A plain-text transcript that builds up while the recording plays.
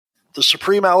the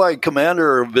Supreme Allied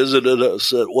Commander visited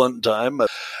us at one time,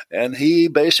 and he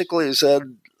basically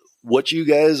said, what you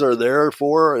guys are there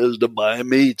for is to buy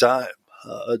me time,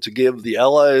 to give the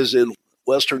Allies in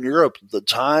Western Europe the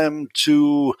time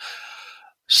to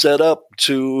set up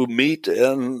to meet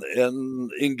and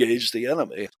engage the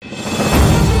enemy.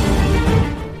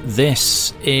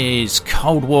 This is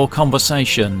Cold War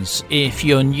Conversations. If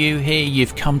you're new here,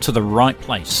 you've come to the right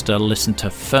place to listen to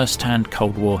first-hand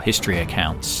Cold War history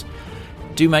accounts.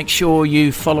 Do make sure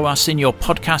you follow us in your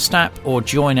podcast app or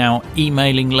join our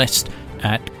emailing list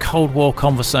at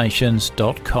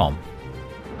coldwarconversations.com.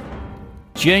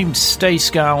 James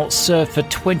Stayskal served for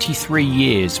 23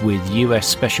 years with US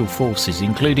Special Forces,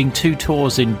 including 2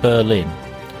 tours in Berlin.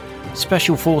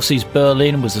 Special Forces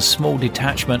Berlin was a small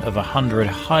detachment of 100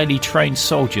 highly trained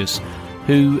soldiers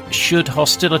who, should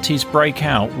hostilities break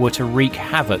out, were to wreak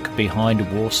havoc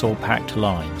behind Warsaw Pact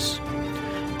lines.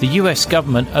 The US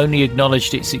government only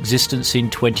acknowledged its existence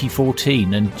in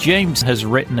 2014, and James has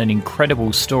written an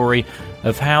incredible story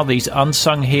of how these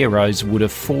unsung heroes would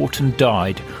have fought and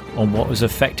died on what was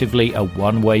effectively a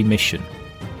one-way mission.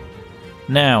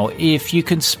 Now, if you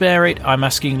can spare it, I'm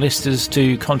asking listeners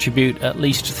to contribute at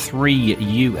least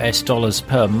 $3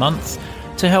 per month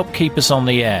to help keep us on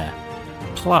the air.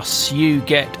 Plus, you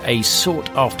get a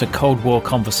sought-after Cold War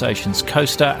Conversations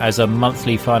coaster as a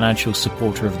monthly financial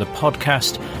supporter of the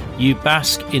podcast. You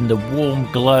bask in the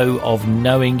warm glow of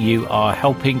knowing you are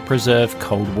helping preserve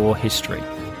Cold War history.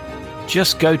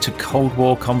 Just go to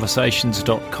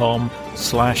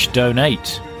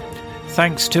coldwarconversations.com/donate.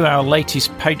 Thanks to our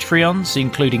latest Patreons,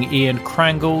 including Ian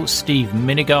Krangle, Steve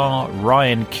Minigar,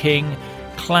 Ryan King,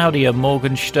 Claudia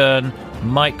Morgenstern,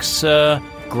 Mike Sir,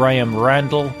 Graham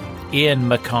Randall, Ian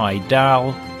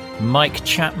Mackay-Dowell, Mike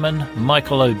Chapman,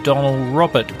 Michael O'Donnell,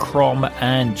 Robert Crom,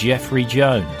 and Jeffrey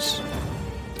Jones.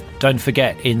 Don't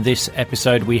forget, in this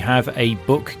episode we have a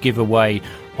book giveaway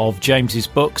of James's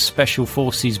book, Special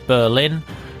Forces Berlin.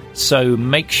 So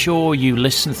make sure you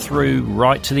listen through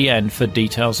right to the end for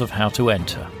details of how to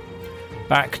enter.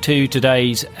 Back to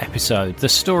today's episode. The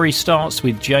story starts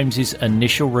with James's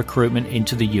initial recruitment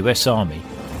into the US Army.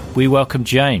 We welcome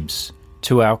James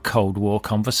to our Cold War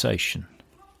conversation.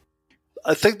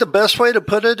 I think the best way to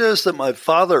put it is that my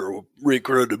father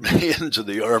recruited me into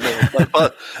the Army.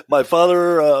 My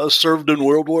father served in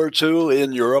World War II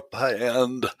in Europe,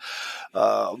 and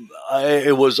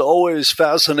I was always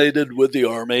fascinated with the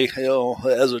Army,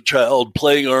 as a child,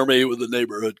 playing Army with the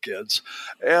neighborhood kids.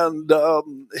 And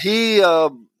he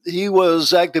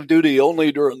was active duty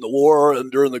only during the war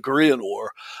and during the Korean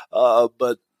War.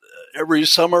 But every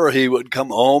summer he would come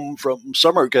home from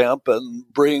summer camp and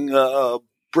bring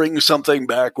something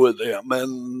back with him.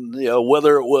 And,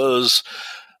 whether it was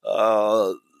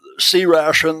sea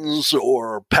rations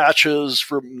or patches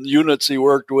from units he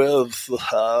worked with,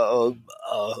 a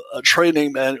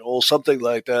training manual, something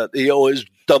like that, he always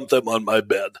dumped them on my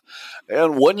bed.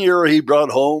 And one year he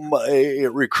brought home a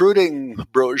recruiting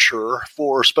brochure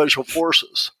for Special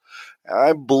Forces.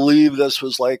 I believe this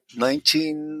was like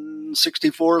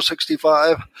 1964,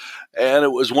 65. And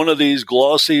it was one of these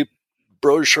glossy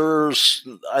brochures.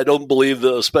 I don't believe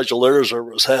the Special Air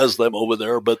Service has them over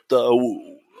there, but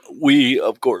we,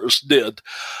 of course, did.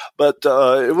 But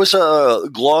it was a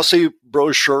glossy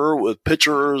brochure with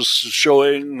pictures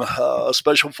showing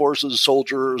Special Forces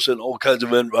soldiers in all kinds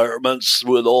of environments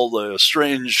with all the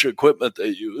strange equipment they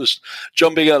used,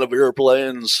 jumping out of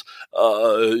airplanes,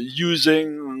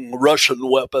 using Russian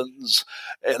weapons.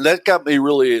 And that got me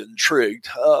really intrigued.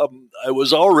 I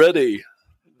was already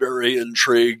very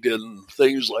intrigued in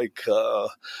things like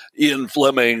Ian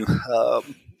Fleming.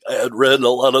 I had read a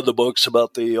lot of the books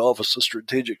about the Office of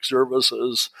Strategic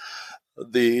Services,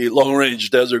 the long-range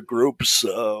desert groups,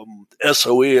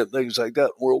 SOE, and things like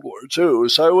that in World War II.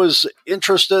 So I was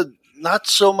interested not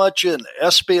so much in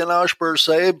espionage per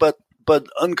se, but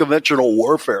unconventional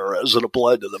warfare as it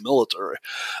applied to the military.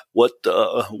 What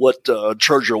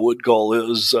Churchill would call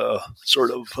his sort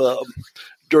of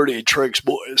dirty tricks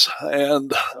boys,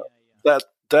 and that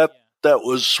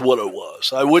was what it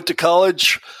was. I went to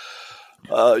college.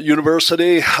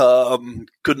 University,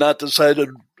 could not decide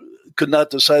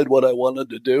what I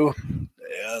wanted to do,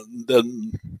 and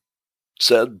then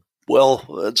said, well,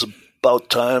 it's about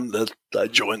time that I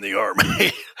joined the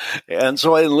Army. And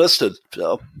so I enlisted.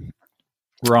 So.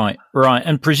 Right.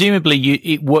 And presumably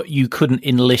you couldn't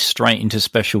enlist straight into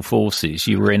Special Forces.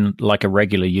 You were in like a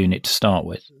regular unit to start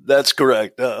with. That's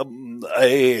correct.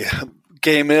 I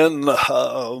came in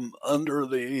under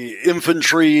the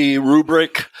infantry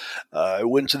rubric. I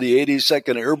went to the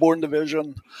 82nd Airborne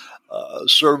Division,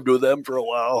 served with them for a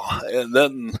while, and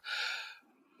then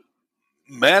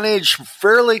managed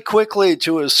fairly quickly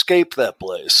to escape that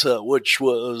place, which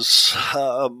was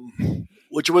a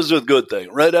good thing.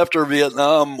 Right after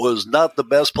Vietnam was not the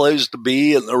best place to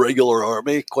be in the regular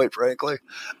army, quite frankly.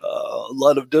 A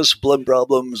lot of discipline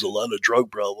problems, a lot of drug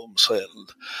problems,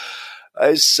 and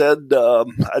I said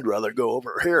I'd rather go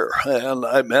over here. And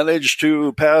I managed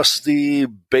to pass the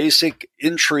basic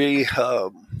entry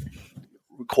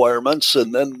requirements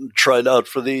and then tried out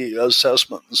for the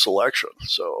assessment and selection.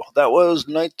 So that was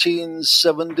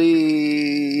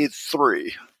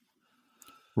 1973.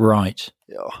 Right.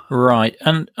 Yeah. Right.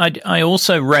 And I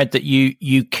also read that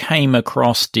you came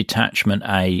across Detachment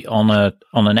A on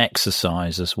an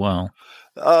exercise as well.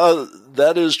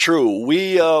 That is true.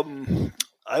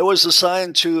 I was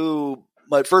assigned to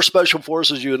my first Special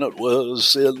Forces unit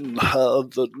was in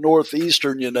the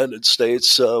northeastern United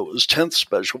States. It was 10th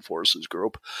Special Forces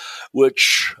Group,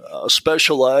 which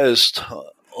specialized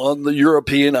on the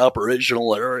European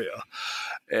operational area.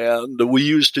 And we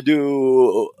used to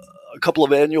do a couple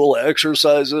of annual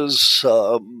exercises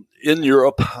in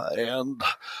Europe, and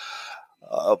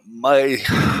my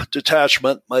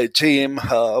detachment, my team,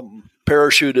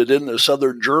 parachuted into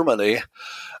southern Germany,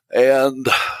 and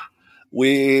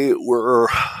we were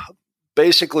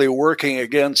basically working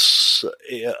against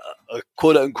a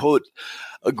quote-unquote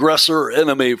aggressor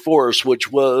enemy force, which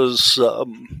was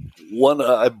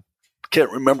I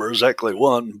can't remember exactly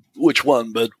which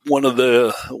one, but one of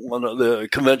the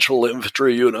conventional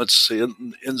infantry units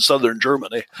in southern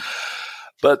Germany.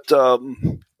 But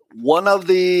one of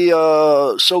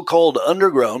the so-called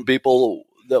underground people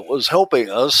that was helping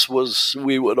us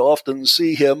we would often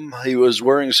see him. He was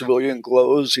wearing civilian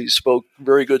clothes. He spoke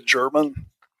very good German.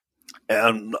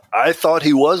 And I thought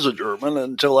he was a German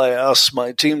until I asked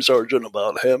my team sergeant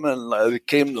about him, and I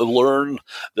came to learn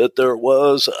that there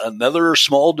was another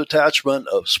small detachment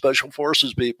of Special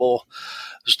Forces people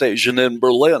stationed in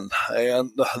Berlin,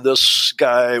 and this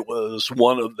guy was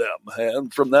one of them.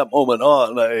 And from that moment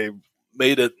on, I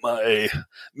made it my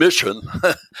mission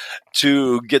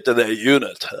to get to that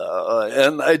unit,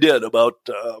 and I did about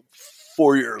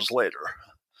 4 years later.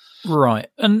 Right.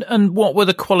 And what were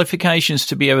the qualifications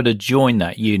to be able to join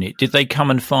that unit? Did they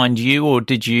come and find you, or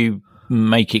did you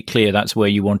make it clear that's where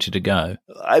you wanted to go?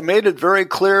 I made it very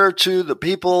clear to the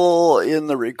people in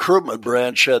the recruitment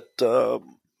branch in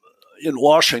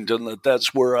Washington that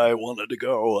that's where I wanted to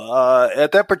go.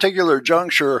 At that particular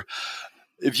juncture,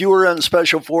 if you were in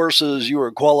Special Forces, you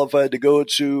were qualified to go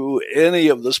to any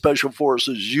of the Special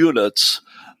Forces units,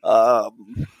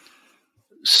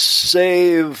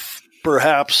 save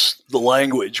perhaps the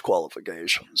language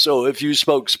qualification. So if you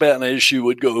spoke Spanish, you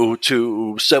would go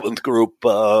to 7th Group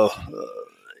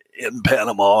in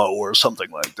Panama or something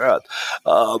like that.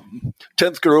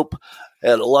 10th Group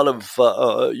had a lot of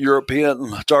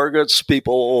European targets.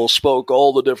 People spoke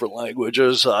all the different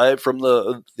languages. I, from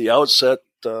the outset,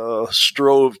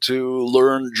 strove to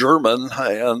learn German,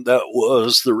 and that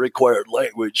was the required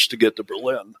language to get to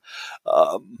Berlin.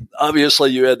 Obviously,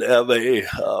 you had to have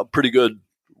a pretty good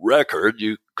record.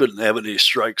 You couldn't have any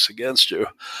strikes against you,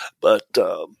 but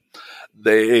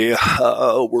they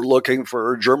were looking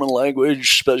for German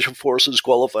language Special Forces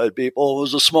qualified people. It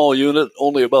was a small unit,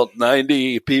 only about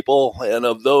 90 people, and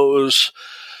of those,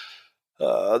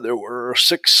 there were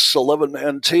 6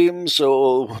 11-man teams.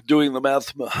 So doing the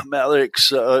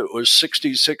mathematics, it was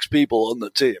 66 people on the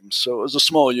team. So it was a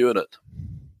small unit.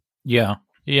 Yeah,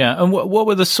 yeah. And what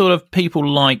were the sort of people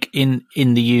like in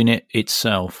the unit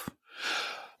itself?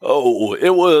 Oh,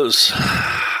 it was.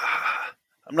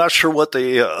 I'm not sure what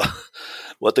the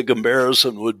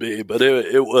comparison would be, but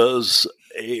it was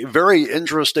a very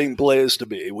interesting place to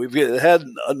be. We've had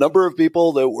a number of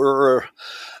people that were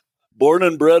born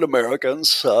and bred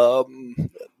Americans,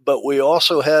 but we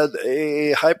also had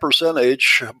a high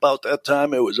percentage. About that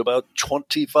time, it was about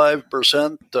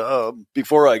 25%.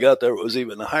 Before I got there, it was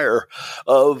even higher,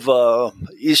 of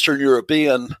Eastern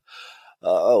European,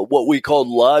 what we called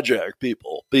Lajak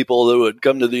people who had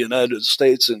come to the United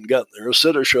States and gotten their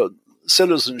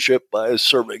citizenship by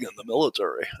serving in the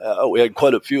military. We had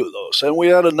quite a few of those. And we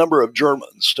had a number of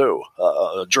Germans, too.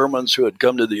 Germans who had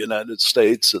come to the United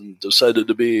States and decided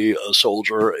to be a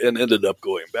soldier and ended up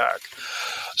going back.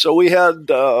 So we had,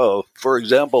 for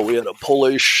example, we had a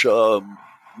Polish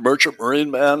merchant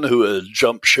marine man who had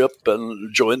jumped ship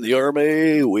and joined the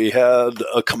army. We had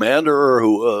a commander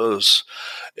who was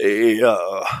a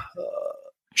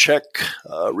Czech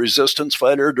resistance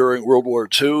fighter during World War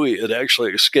II. He had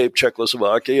actually escaped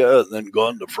Czechoslovakia and then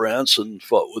gone to France and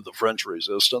fought with the French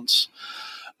resistance.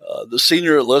 The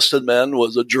senior enlisted man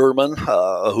was a German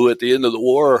who, at the end of the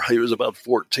war, he was about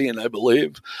 14, I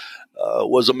believe.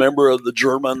 was a member of the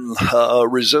German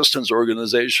resistance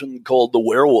organization called the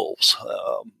Werewolves.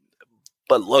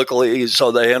 But luckily, he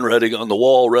saw the handwriting on the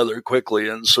wall rather quickly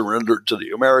and surrendered to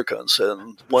the Americans.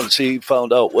 And once he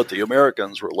found out what the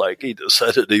Americans were like, he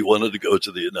decided he wanted to go to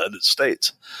the United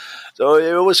States. So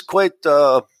it was quite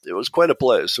a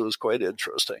place. It was quite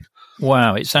interesting.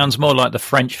 Wow, it sounds more like the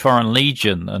French Foreign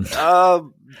Legion.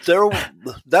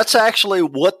 That's actually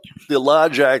what the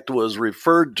Lodge Act was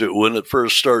referred to when it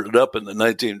first started up in the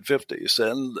 1950s.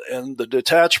 And the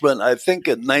detachment, I think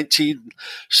in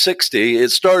 1960,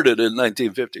 it started in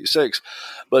 1956,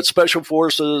 but Special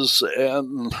Forces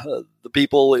and the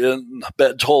people in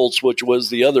Bad Tolz, which was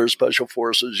the other Special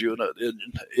Forces unit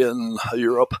in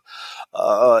Europe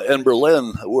and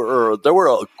Berlin, there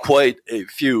were quite a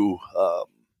few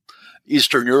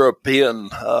Eastern European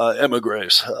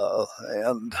emigres,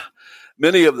 and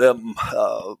many of them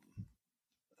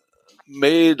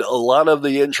made a lot of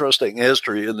the interesting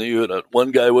history in the unit.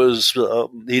 One guy was,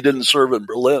 he didn't serve in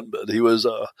Berlin, but he was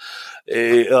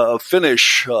a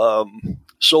Finnish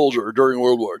soldier during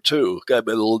World War II, a guy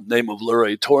by the name of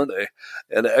Larry Torne,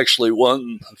 and actually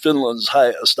won Finland's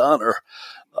highest honor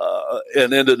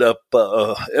and ended up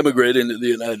emigrating to the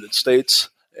United States.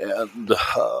 And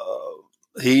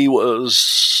he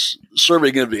was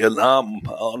serving in Vietnam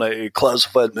on a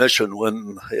classified mission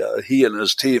when he and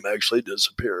his team actually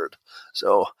disappeared.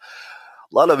 So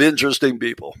a lot of interesting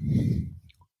people.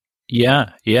 Yeah,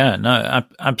 no,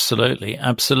 absolutely.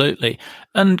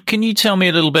 And can you tell me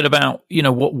a little bit about,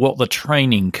 what the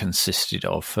training consisted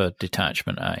of for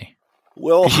Detachment A?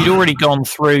 Well, because you'd already gone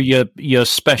through your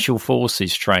Special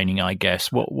Forces training, I guess.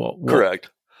 What correct.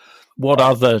 What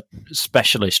other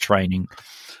specialist training?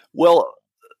 Well,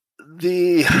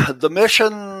 the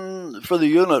mission for the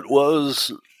unit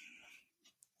was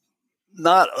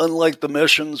not unlike the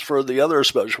missions for the other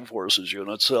Special Forces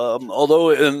units.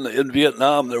 Although in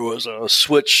Vietnam there was a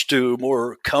switch to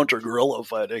more counter-guerrilla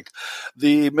fighting,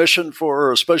 the mission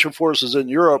for Special Forces in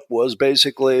Europe was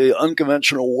basically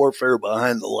unconventional warfare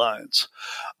behind the lines.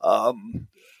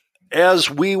 As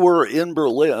we were in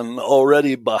Berlin,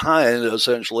 already behind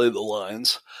essentially the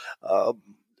lines,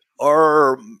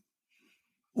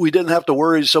 we didn't have to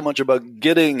worry so much about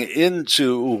getting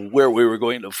into where we were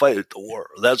going to fight the war.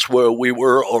 That's where we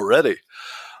were already.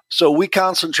 So we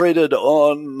concentrated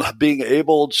on being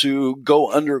able to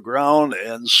go underground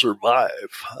and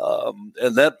survive.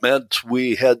 And that meant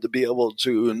we had to be able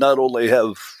to not only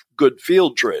have good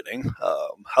field training,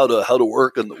 how to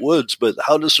work in the woods, but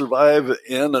how to survive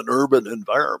in an urban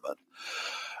environment.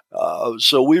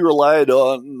 So we relied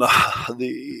on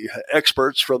the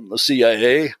experts from the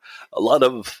CIA. A lot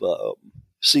of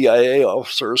CIA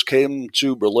officers came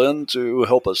to Berlin to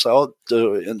help us out,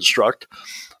 to instruct.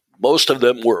 Most of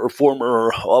them were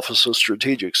former Office of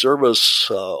Strategic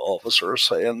Service officers,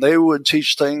 and they would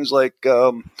teach things like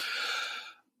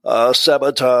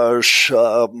sabotage,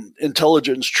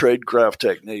 intelligence tradecraft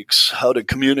techniques, how to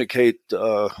communicate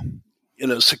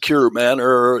in a secure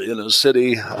manner in a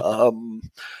city,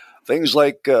 things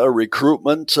like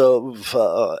recruitment of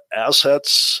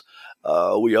assets.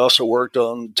 We also worked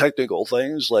on technical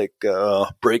things like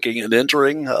breaking and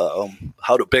entering,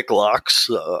 how to pick locks,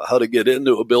 how to get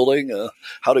into a building,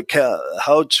 how to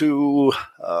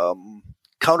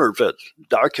counterfeit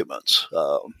documents.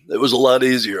 It was a lot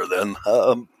easier then.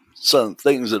 Some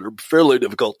things that are fairly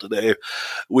difficult today,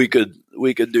 we could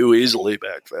do easily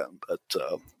back then. But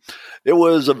it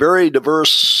was a very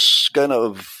diverse kind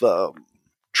of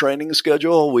training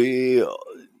schedule. We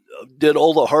did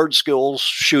all the hard skills,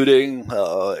 shooting,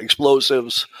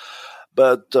 explosives,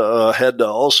 but had to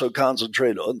also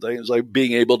concentrate on things like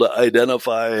being able to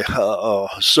identify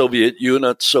Soviet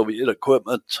units, Soviet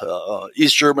equipment,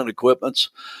 East German equipments,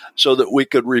 so that we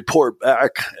could report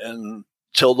back and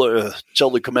tell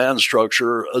the command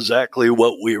structure exactly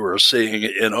what we were seeing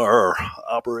in our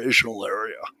operational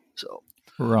area. So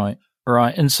Right.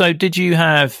 And so did you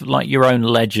have like your own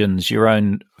legends, your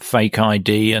own fake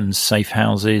ID and safe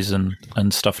houses and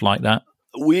stuff like that?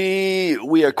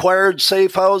 We acquired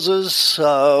safe houses.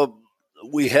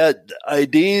 We had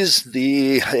IDs.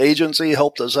 The agency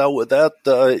helped us out with that.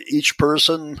 Each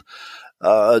person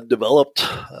developed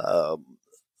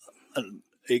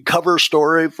a cover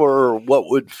story for what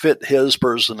would fit his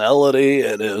personality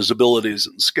and his abilities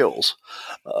and skills.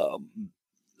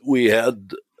 We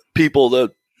had people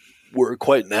that were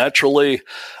quite naturally,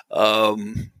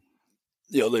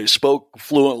 they spoke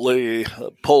fluently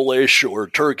Polish or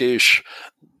Turkish.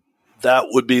 That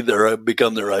would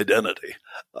become their identity.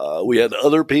 We had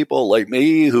other people like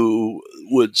me who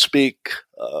would speak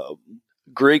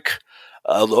Greek,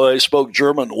 Although I spoke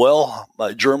German well,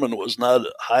 my German was not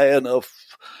high enough.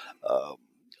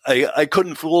 I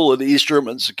couldn't fool an East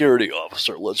German security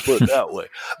officer, let's put it that way.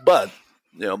 But,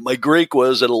 my Greek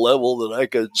was at a level that I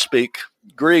could speak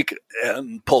Greek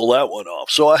and pull that one off.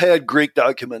 So I had Greek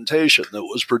documentation that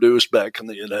was produced back in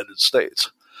the United States.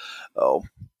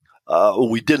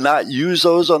 We did not use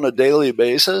those on a daily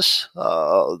basis.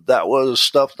 That was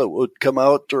stuff that would come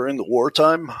out during the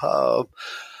wartime.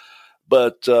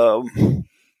 But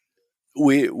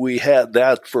we had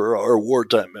that for our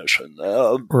wartime mission.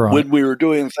 Right. When we were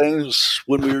doing things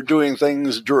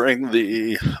during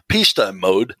the peacetime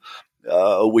mode,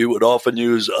 we would often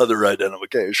use other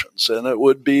identifications, and it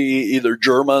would be either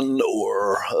German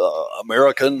or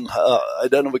American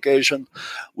identification.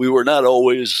 We were not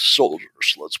always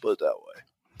soldiers, let's put it that way.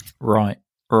 Right.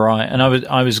 And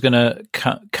I was going to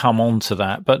come on to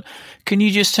that, but can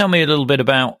you just tell me a little bit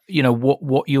about,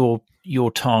 what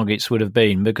your targets would have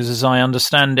been? Because as I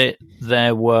understand it,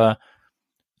 there were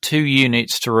 2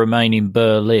 units to remain in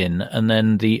Berlin, and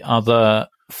then the other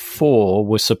 4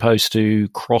 were supposed to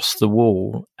cross the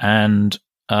wall and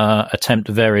attempt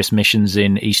various missions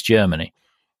in East Germany.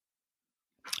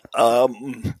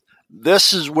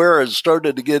 This is where it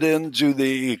started to get into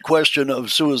the question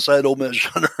of suicidal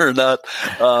mission or not.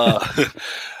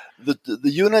 The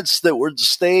units that were to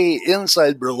stay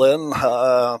inside Berlin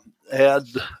had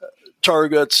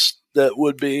targets that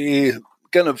would be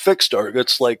kind of fixed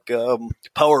targets, like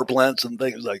power plants and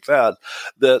things like that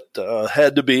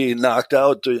had to be knocked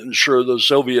out to ensure the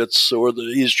Soviets or the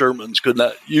East Germans could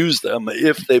not use them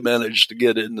if they managed to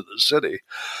get into the city.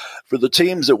 For the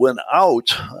teams that went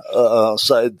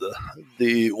outside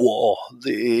the wall,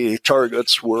 the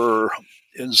targets were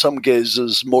in some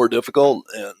cases more difficult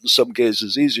and in some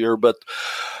cases easier, but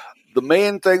the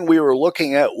main thing we were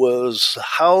looking at was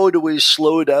how do we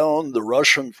slow down the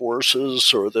Russian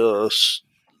forces or the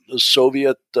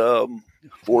Soviet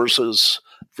forces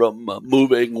from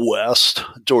moving west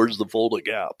towards the Volga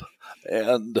Gap.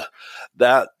 And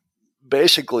that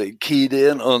basically keyed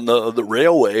in on the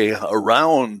railway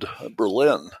around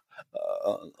Berlin.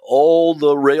 All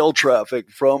the rail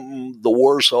traffic from the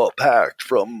Warsaw Pact,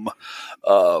 from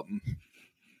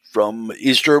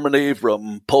East Germany,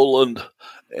 from Poland,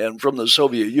 and from the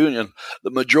Soviet Union, the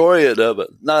majority of it,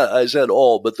 not I said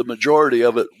all, but the majority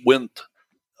of it went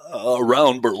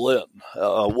around Berlin,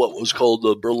 what was called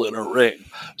the Berliner Ring.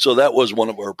 So that was one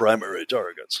of our primary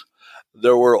targets.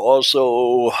 There were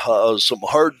also some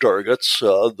hard targets,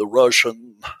 the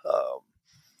Russian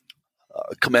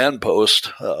command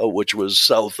post, which was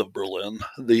south of Berlin,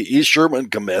 the East German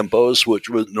command post, which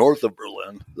was north of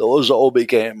Berlin. Those all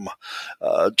became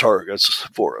targets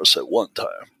for us at one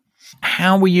time.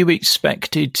 How were you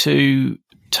expected to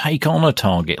take on a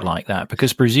target like that?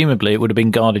 Because presumably it would have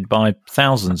been guarded by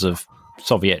thousands of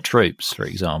Soviet troops, for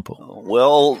example.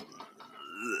 Well,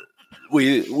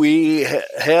 we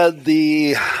had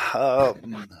the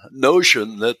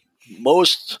notion that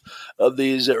most of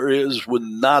these areas would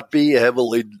not be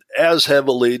as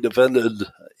heavily defended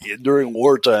during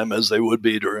wartime as they would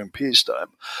be during peacetime.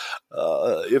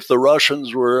 If the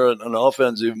Russians were in an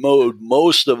offensive mode,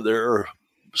 most of their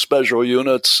special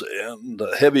units and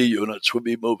heavy units would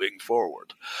be moving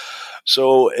forward.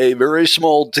 So a very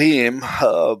small team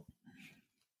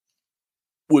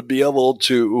would be able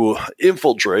to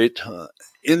infiltrate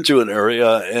into an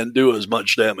area and do as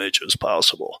much damage as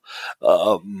possible.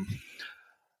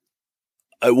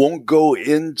 I won't go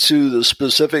into the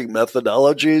specific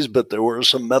methodologies, but there were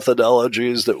some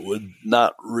methodologies that would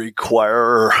not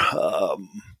require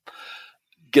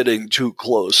getting too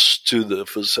close to the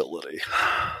facility.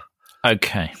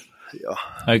 Okay. Yeah.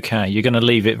 Okay. You're going to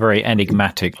leave it very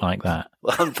enigmatic like that.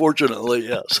 Unfortunately,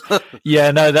 yes.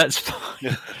 Yeah, no, that's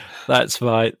fine. That's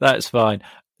fine. That's fine.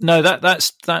 No,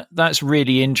 that's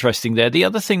really interesting there. The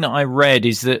other thing that I read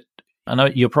is that, I know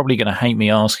you're probably going to hate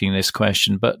me asking this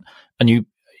question, and you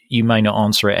may not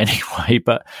answer it anyway,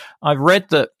 but I've read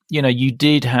that, you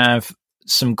did have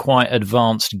some quite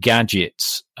advanced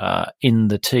gadgets in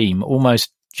the team,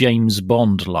 almost James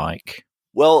Bond-like.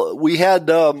 Well, we had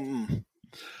a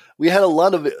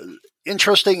lot of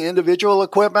interesting individual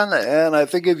equipment, and I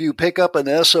think if you pick up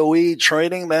an SOE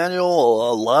training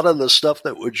manual, a lot of the stuff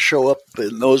that would show up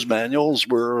in those manuals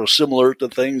were similar to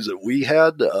things that we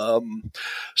had.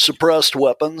 Suppressed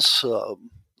weapons,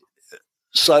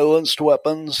 silenced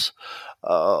weapons,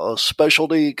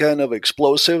 specialty kind of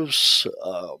explosives,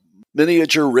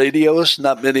 miniature radios,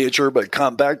 not miniature, but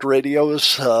compact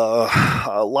radios.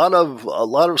 A lot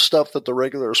of stuff that the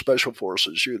regular Special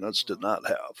Forces units did not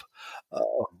have.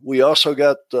 We also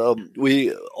got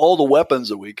all the weapons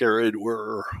that we carried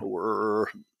were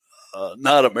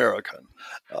not American.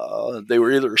 They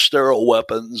were either sterile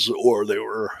weapons or they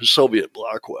were Soviet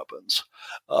bloc weapons.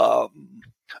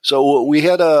 So we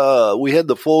had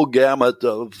the full gamut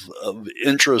of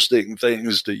interesting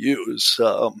things to use.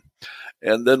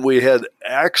 And then we had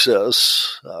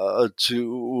access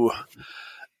to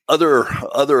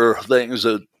other things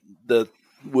that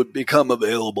would become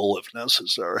available if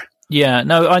necessary. Yeah,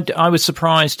 no, I was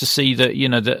surprised to see that,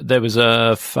 that there was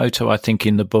a photo, I think,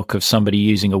 in the book of somebody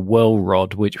using a whirl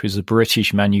rod, which was a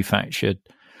British manufactured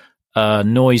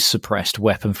noise suppressed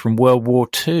weapon from World War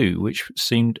II, which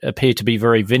appeared to be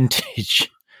very vintage.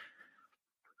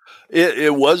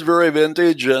 It was very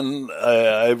vintage, and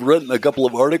I've written a couple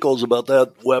of articles about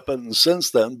that weapon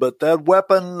since then. But that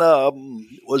weapon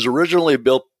was originally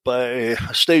built by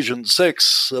Station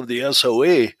 6 of the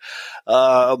SOE,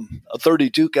 a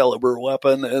 32 caliber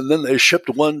weapon, and then they shipped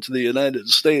one to the United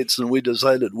States, and we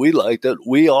decided we liked it.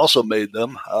 We also made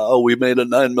them. We made a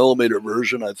 9mm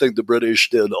version. I think the British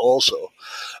did also.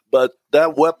 But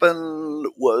that weapon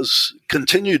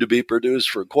continued to be produced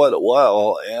for quite a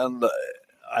while, and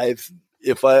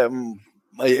if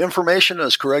my information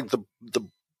is correct, the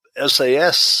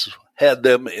SAS had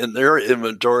them in their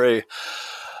inventory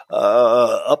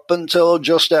up until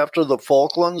just after the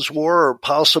Falklands War, or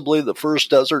possibly the first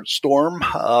Desert Storm.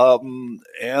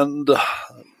 And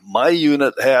my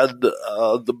unit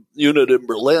the unit in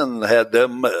Berlin had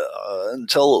them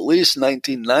until at least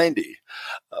 1990.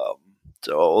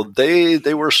 So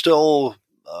they were still.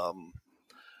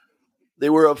 They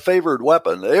were a favored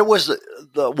weapon.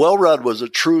 The well rod was a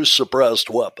true suppressed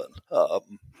weapon,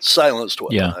 silenced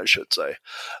weapon, I should say.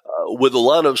 With a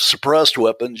lot of suppressed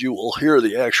weapons, you will hear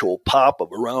the actual pop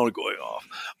of a round going off.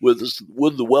 With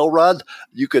the well rod,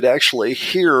 you could actually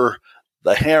hear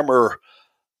the hammer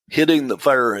hitting the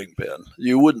firing pin.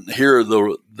 You wouldn't hear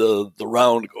the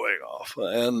round going off,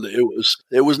 and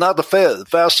it was not the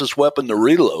fastest weapon to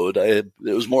reload. It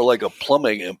was more like a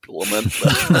plumbing implement.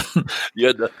 you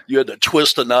had to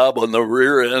twist a knob on the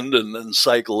rear end and then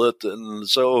cycle it, and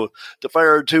so to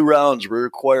fire 2 rounds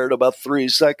required about 3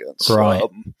 seconds. Right.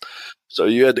 So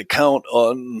you had to count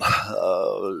on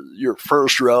your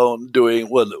first round doing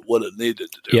what it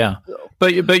needed to do. Yeah, so.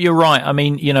 But you're right. I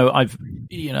mean,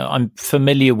 I'm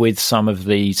familiar with some of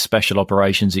the special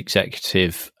operations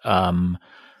executive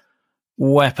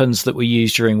weapons that were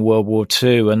used during World War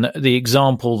II, and the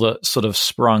example that sort of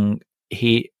sprung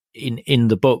here in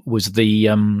the book was the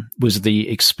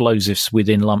explosives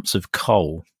within lumps of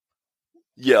coal.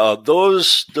 Yeah,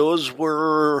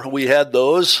 we had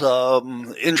those.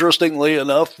 Interestingly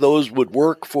enough, those would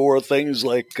work for things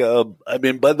like, by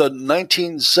the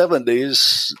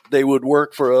 1970s, they would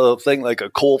work for a thing like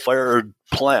a coal-fired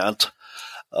plant,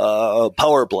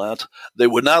 power plant. They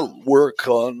would not work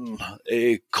on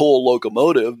a coal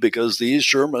locomotive because the East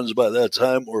Germans by that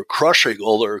time were crushing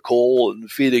all their coal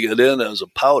and feeding it in as a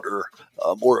powder,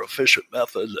 a more efficient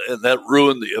method, and that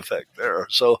ruined the effect there.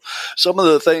 So some of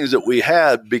the things that we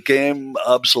had became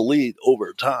obsolete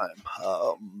over time,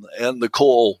 and the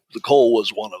coal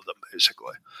was one of them,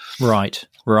 basically. Right.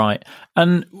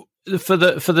 And for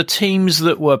the teams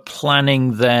that were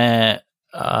planning their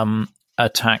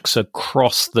attacks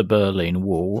across the Berlin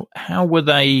Wall, how were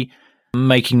they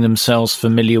making themselves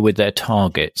familiar with their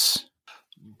targets?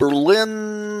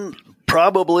 Berlin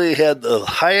probably had the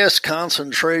highest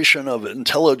concentration of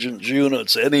intelligence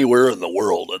units anywhere in the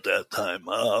world at that time,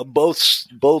 both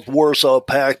Warsaw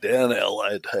Pact and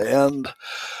Allied. And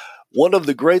one of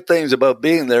the great things about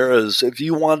being there is if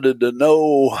you wanted to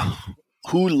know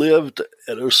who lived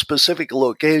at a specific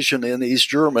location in East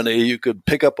Germany, you could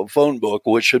pick up a phone book,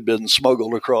 which had been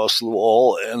smuggled across the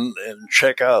wall, and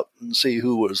check out and see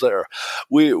who was there.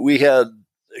 We had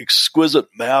exquisite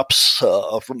maps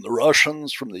from the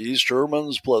Russians, from the East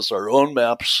Germans, plus our own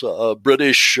maps,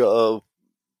 British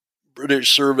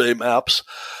survey maps.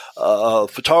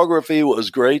 Photography was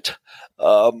great.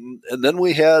 And then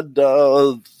we had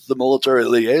the military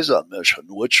liaison mission,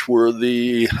 which was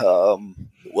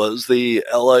the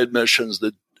Allied missions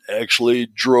that actually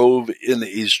drove in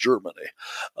East Germany.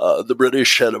 The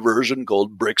British had a version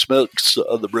called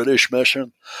BRICS, the British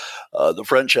mission. The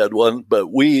French had one, but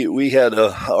we had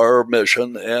our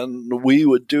mission, and we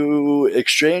would do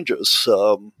exchanges.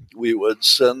 We would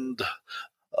send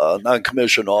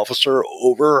non-commissioned officer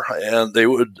over, and they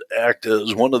would act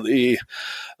as one of the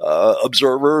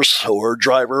observers or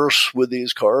drivers with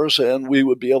these cars, and we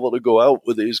would be able to go out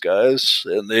with these guys,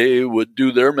 and they would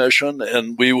do their mission,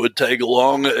 and we would tag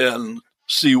along and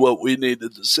see what we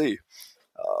needed to see.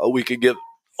 We could get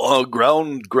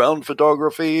ground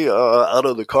photography out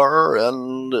of the car,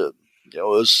 and it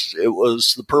was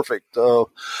the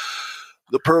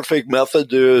perfect method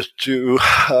to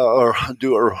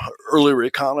do an early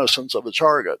reconnaissance of a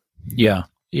target. Yeah.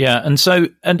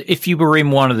 And if you were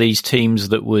in one of these teams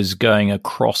that was going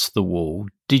across the wall,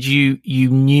 did you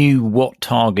knew what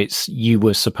targets you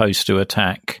were supposed to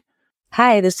attack?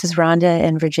 Hi, this is Rhonda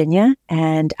in Virginia,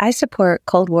 and I support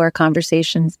Cold War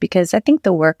conversations because I think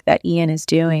the work that Ian is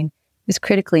doing is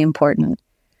critically important.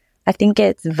 I think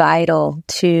it's vital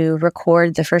to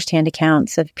record the firsthand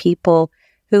accounts of people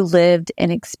who lived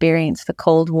and experienced the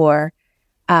Cold War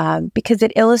because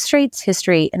it illustrates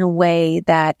history in a way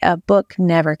that a book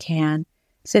never can.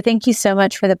 So thank you so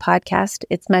much for the podcast.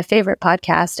 It's my favorite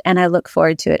podcast, and I look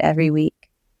forward to it every week.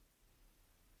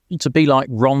 To be like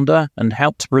Rhonda and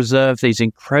help to preserve these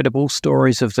incredible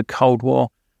stories of the Cold War,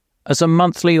 as a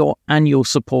monthly or annual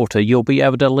supporter, you'll be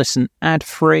able to listen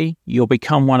ad-free, you'll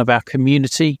become one of our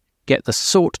community, get the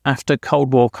sought-after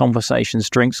Cold War Conversations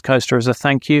drinks coaster as a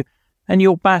thank you, and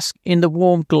you'll bask in the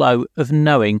warm glow of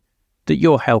knowing that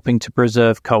you're helping to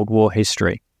preserve Cold War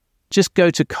history. Just go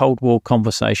to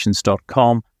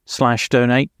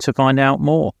coldwarconversations.com/donate to find out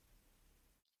more.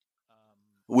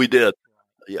 We did,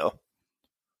 yeah.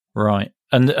 Right.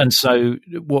 And so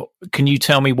what can you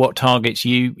tell me what targets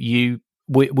you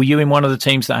were you in one of the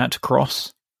teams that had to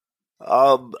cross?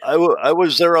 I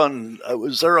was there on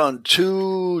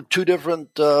two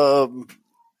different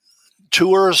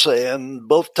tours, and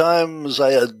both times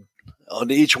on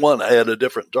each one I had a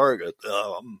different target.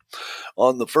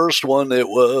 On the first one, it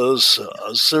was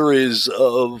a series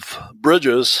of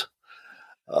bridges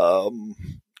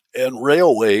and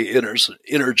railway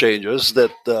interchanges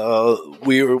that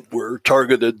we were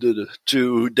targeted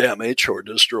to damage or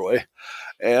destroy.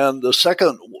 And the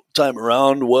second time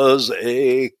around was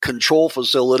a control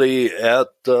facility at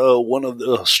one of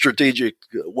the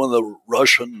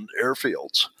Russian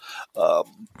airfields.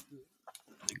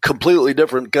 Completely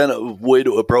different kind of way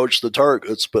to approach the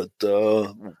targets, but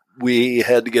we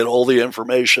had to get all the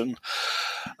information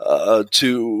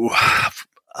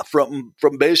from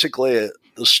basically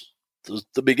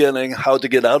the beginning, how to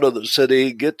get out of the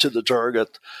city, get to the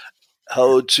target,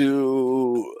 how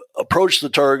to approach the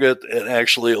target and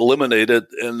actually eliminate it,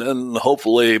 and then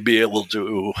hopefully be able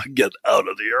to get out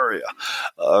of the area.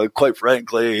 Quite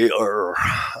frankly, our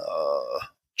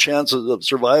chances of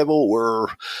survival were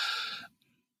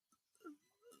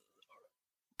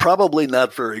probably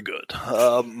not very good.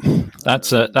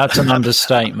 That's an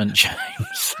understatement,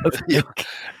 James. Yeah.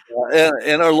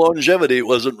 And our longevity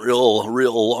wasn't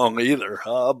real long either.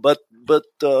 But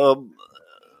the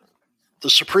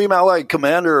Supreme Allied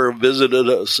Commander visited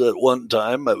us at one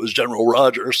time. It was General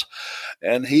Rogers,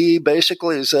 and he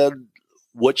basically said,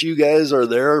 "What you guys are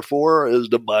there for is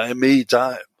to buy me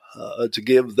time, to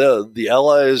give the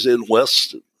Allies in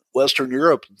Western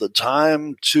Europe the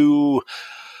time to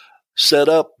set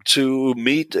up to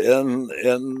meet and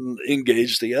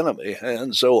engage the enemy."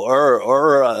 And so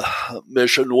our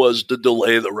mission was to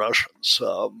delay the Russians.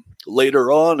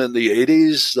 Later on in the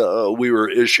 80s, we were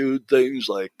issued things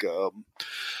like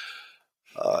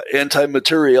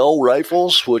anti-materiel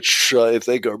rifles, which I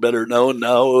think are better known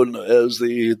now as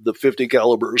the 50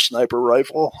 caliber sniper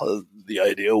rifle. The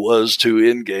idea was to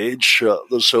engage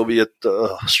the Soviet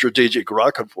strategic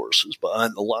rocket forces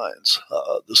behind the lines,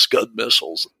 the Scud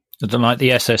missiles. Like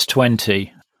the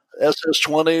SS-20.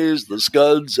 SS-20s, the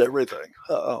Scuds, everything.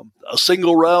 A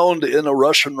single round in a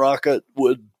Russian rocket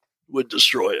would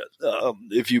destroy it.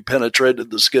 If you penetrated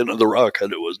the skin of the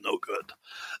rocket, it was no good.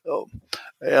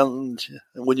 And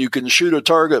when you can shoot a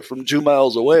target from 2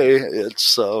 miles away,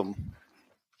 it's hard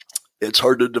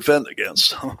to defend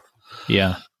against.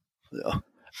 Yeah.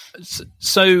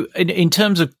 So in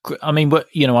terms of, I mean,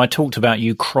 I talked about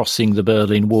you crossing the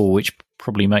Berlin Wall, which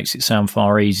probably makes it sound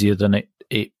far easier than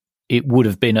it would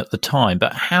have been at the time.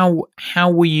 But how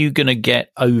were you going to get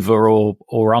over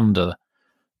or under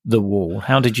the wall?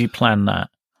 How did you plan that?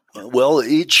 Well,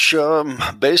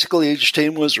 basically each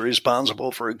team was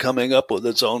responsible for coming up with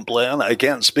its own plan. I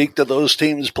can't speak to those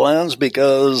teams' plans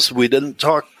because we didn't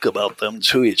talk about them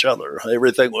to each other.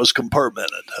 Everything was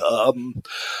compartmented.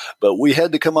 But we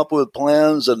had to come up with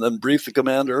plans and then brief the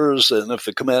commanders. And if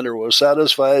the commander was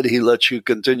satisfied, he let you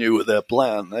continue with that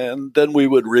plan. And then we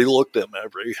would relook them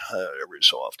every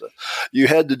so often. You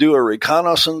had to do a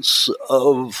reconnaissance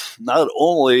of not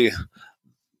only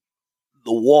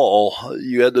the wall,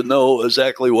 you had to know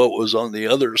exactly what was on the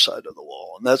other side of the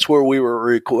wall. And that's where we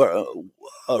were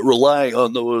relying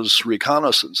on those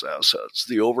reconnaissance assets,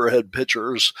 the overhead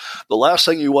pictures. The last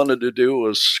thing you wanted to do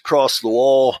was cross the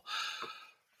wall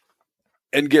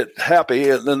and get happy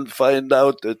and then find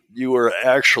out that you were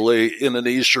actually in an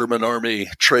East German Army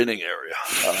training area,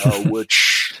 which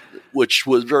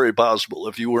was very possible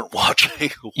if you weren't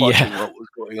watching what was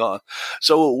going on.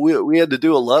 So we had to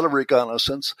do a lot of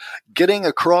reconnaissance. Getting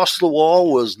across the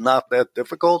wall was not that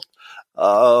difficult.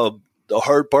 The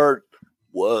hard part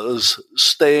was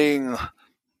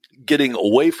getting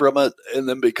away from it and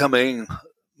then becoming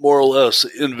more or less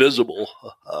invisible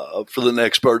for the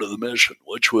next part of the mission,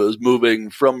 which was moving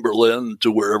from Berlin to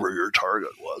wherever your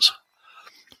target was.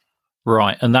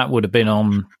 Right, and that would have been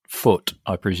on foot,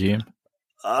 I presume.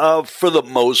 For the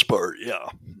most part, yeah.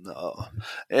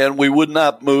 And we would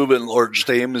not move in large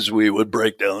teams. We would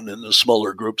break down into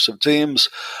smaller groups of teams.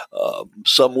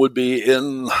 Some would be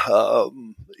in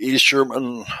East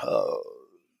German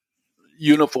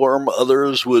uniform.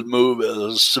 Others would move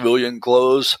as civilian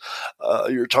clothes.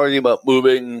 You're talking about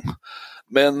moving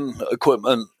men,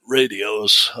 equipment,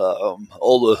 radios,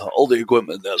 all the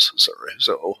equipment necessary.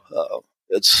 So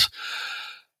it's,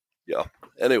 yeah.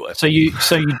 Anyway, so you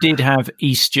did have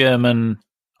East German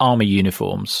army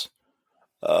uniforms.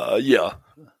 Yeah.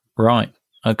 Right.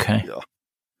 Okay. Yeah.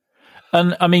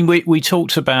 And I mean, we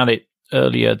talked about it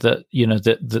earlier that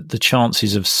that the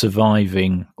chances of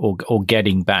surviving or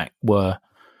getting back were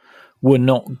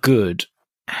not good.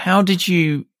 How did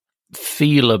you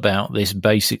feel about this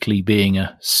basically being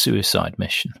a suicide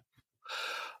mission?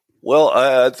 Well,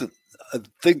 I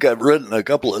think I've written a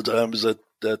couple of times that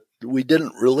we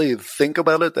didn't really think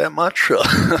about it that much.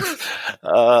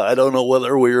 I don't know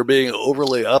whether we were being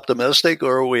overly optimistic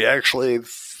or we actually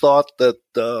thought that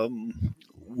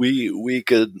we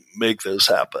could make this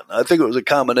happen. I think it was a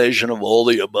combination of all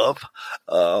the above.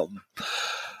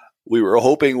 We were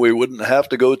hoping we wouldn't have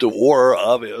to go to war,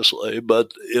 obviously,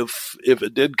 but if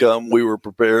it did come, we were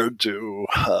prepared to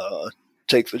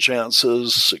take the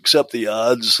chances, accept the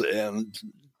odds, and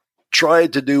try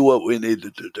to do what we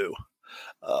needed to do.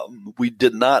 We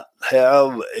did not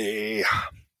have a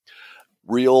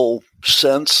real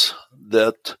sense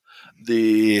that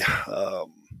the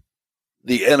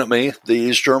enemy, the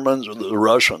East Germans or the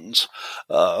Russians,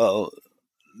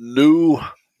 knew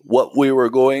what we were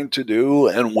going to do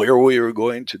and where we were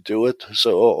going to do it.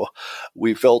 So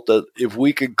we felt that if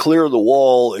we could clear the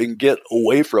wall and get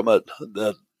away from it,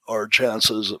 that our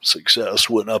chances of success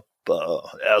went up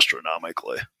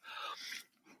astronomically.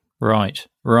 Right.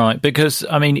 Because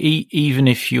I mean, even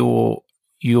if you're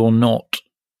not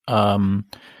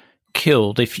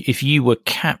killed, if you were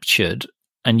captured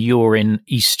and you're in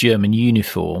East German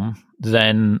uniform,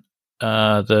 then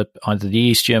either the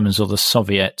East Germans or the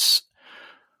Soviets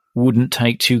wouldn't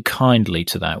take too kindly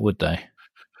to that, would they?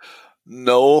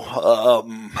 No,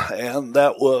 and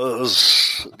that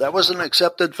was an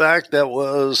accepted fact.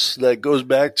 That goes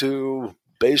back to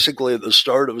basically the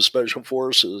start of Special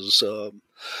Forces.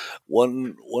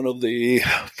 One of the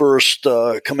first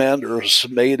commanders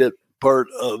made it part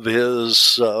of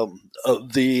his of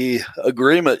the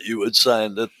agreement you would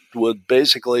sign that would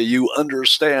basically you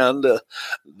understand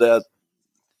that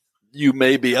you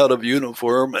may be out of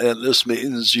uniform, and this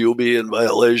means you'll be in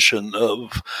violation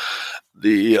of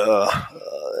the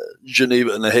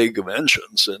Geneva and the Hague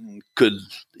Conventions and could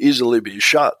easily be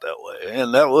shot that way.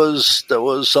 And that was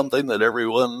something that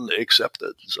everyone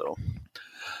accepted. So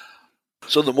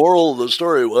the moral of the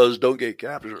story was don't get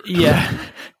captured. Yeah.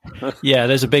 Yeah,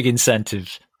 there's a big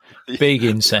incentive. Big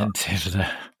incentive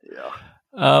there.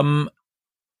 Yeah.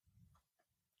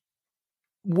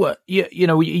 What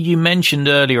you mentioned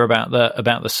earlier about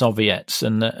the Soviets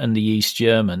and the East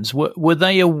Germans. Were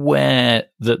they aware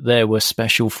that there were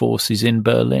special forces in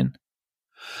Berlin?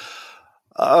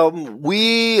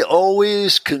 We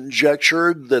always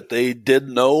conjectured that they did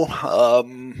know.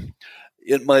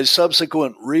 In my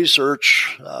subsequent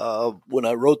research, when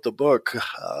I wrote the book,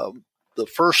 the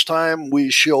first time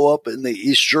we show up in the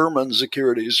East German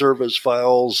Security Service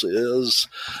files is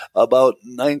about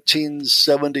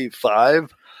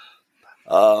 1975.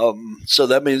 So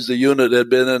that means the unit had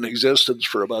been in existence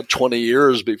for about 20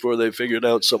 years before they figured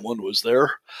out someone was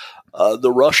there.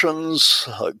 The Russians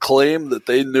claim that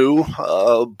they knew,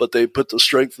 but they put the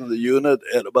strength of the unit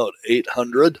at about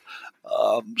 800.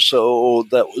 So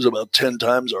that was about 10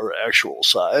 times our actual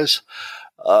size.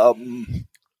 Our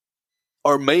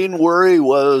main worry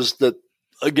was that,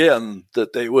 again,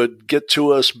 that they would get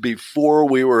to us before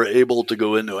we were able to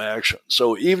go into action.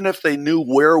 So even if they knew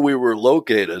where we were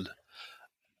located,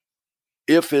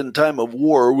 if in time of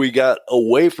war we got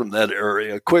away from that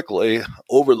area quickly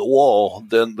over the wall,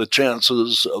 then the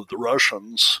chances of the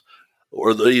Russians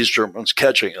or the East Germans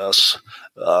catching us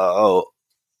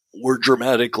were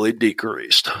dramatically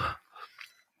decreased.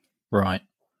 Right.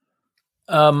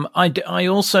 I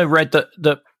also read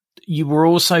that you were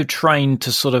also trained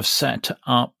to sort of set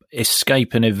up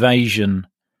escape and evasion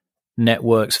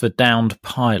networks for downed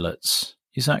pilots.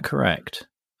 Is that correct?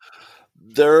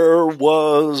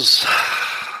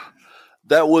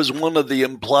 That was one of the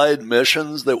implied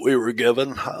missions that we were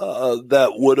given.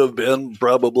 That would have been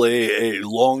probably a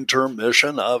long-term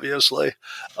mission, obviously.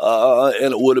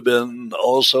 And it would have been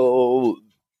also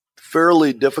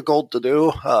fairly difficult to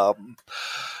do.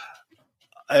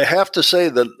 I have to say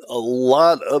that a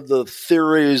lot of the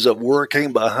theories of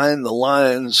working behind the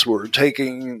lines were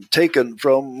taken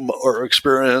from our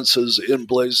experiences in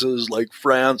places like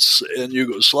France and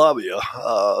Yugoslavia,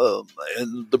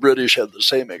 and the British had the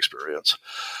same experience.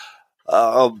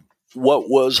 What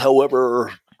was,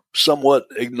 however, somewhat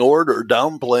ignored or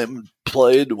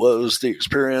downplayed was the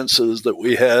experiences that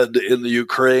we had in the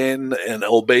Ukraine and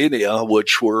Albania,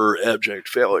 which were abject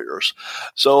failures.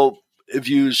 So if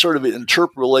you sort of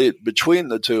interpolate between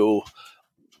the two,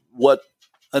 what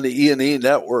an E&E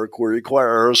network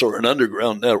requires or an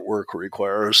underground network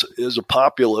requires is a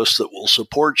populace that will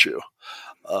support you.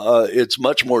 It's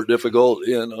much more difficult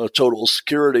in a total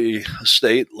security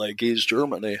state like East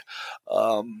Germany.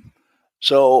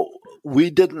 So we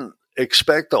didn't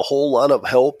expect a whole lot of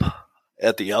help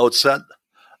at the outset.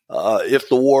 If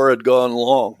the war had gone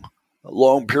a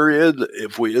long period,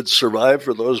 if we had survived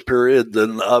for those periods,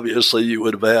 then obviously you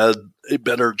would have had a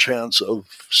better chance of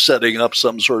setting up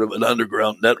some sort of an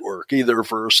underground network, either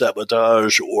for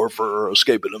sabotage or for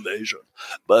escape and evasion.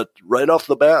 But right off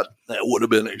the bat, that would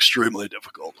have been extremely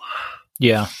difficult.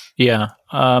 Yeah.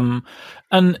 And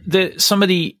some of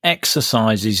the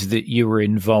exercises that you were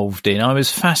involved in, I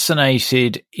was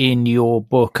fascinated in your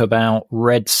book about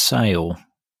Red Sail.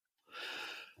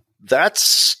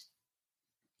 That's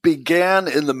began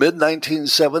in the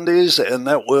mid-1970s, and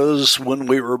that was when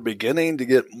we were beginning to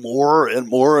get more and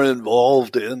more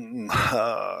involved in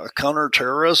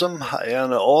counterterrorism.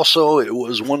 And also it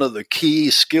was one of the key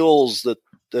skills that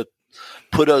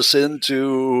put us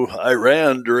into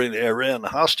Iran during the Iran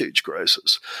hostage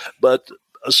crisis. But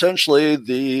essentially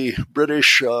the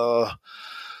British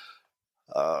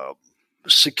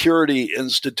security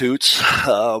institutes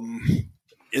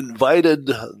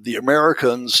invited the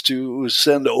Americans to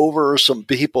send over some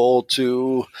people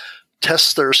to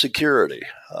test their security.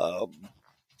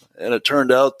 And it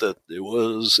turned out that it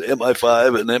was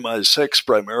MI5 and MI6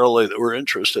 primarily that were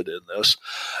interested in this.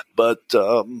 But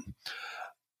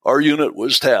our unit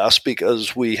was tasked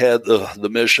because we had the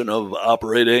mission of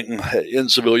operating in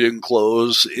civilian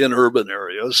clothes in urban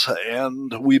areas.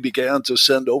 And we began to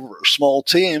send over small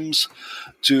teams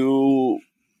to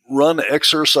run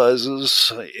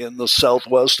exercises in the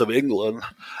southwest of England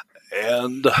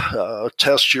and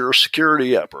test your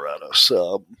security apparatus.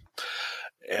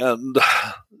 And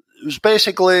it was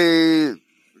basically,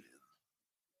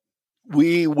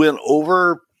 we went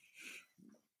over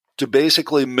to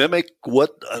basically mimic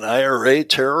what an IRA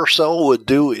terror cell would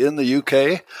do in the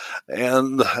UK.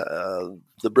 And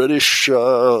the British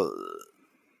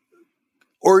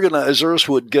organizers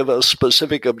would give us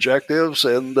specific objectives,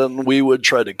 and then we would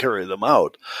try to carry them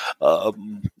out.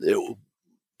 It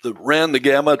ran the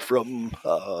gamut from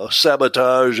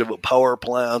sabotage of a power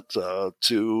plant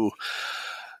to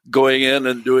going in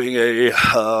and doing a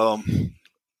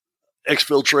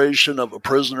exfiltration of a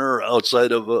prisoner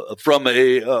outside of from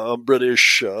a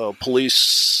British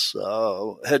police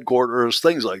headquarters,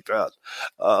 things like that.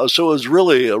 So it was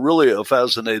really a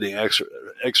fascinating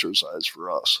exercise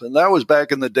for us. And that was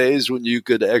back in the days when you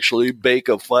could actually bake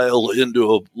a file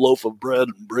into a loaf of bread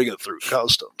and bring it through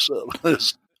customs. So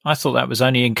I thought that was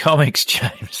only in comics,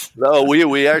 James. No,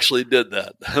 we actually did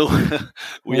that.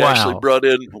 We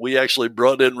actually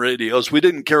brought in radios. We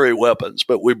didn't carry weapons,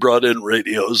 but we brought in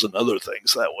radios and other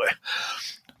things that way.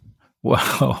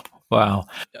 Wow.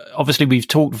 Obviously, we've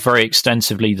talked very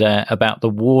extensively there about the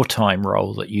wartime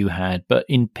role that you had, but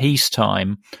in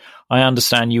peacetime, I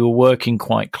understand you were working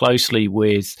quite closely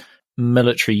with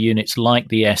military units like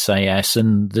the SAS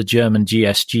and the German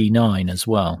GSG-9 as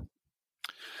well.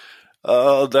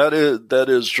 That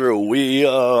is true. We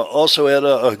also had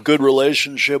a good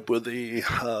relationship with the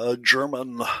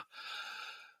German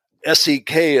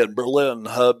SEK in Berlin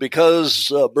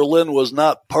because Berlin was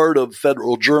not part of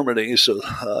federal Germany, so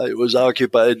it was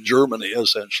occupied Germany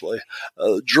essentially.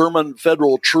 German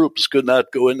federal troops could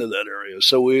not go into that area,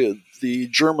 so the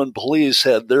German police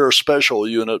had their special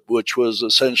unit, which was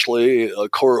essentially a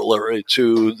corollary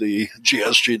to the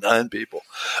GSG-9 people.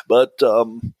 But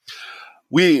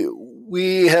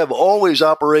we have always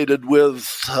operated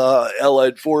with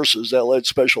Allied forces, Allied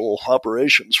Special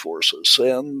Operations Forces,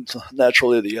 and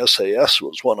naturally the SAS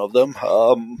was one of them.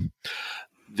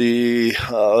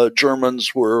 The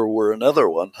Germans were another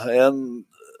one, and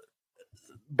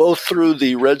both through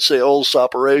the Red Sails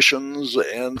operations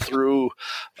and through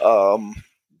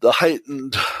the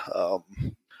heightened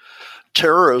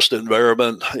terrorist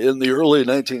environment in the early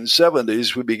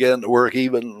 1970s, we began to work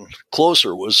even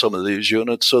closer with some of these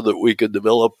units so that we could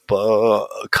develop a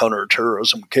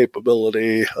counterterrorism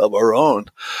capability of our own.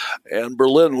 And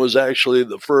Berlin was actually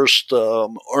the first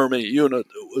Army unit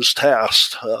that was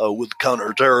tasked with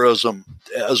counterterrorism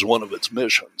as one of its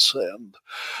missions. And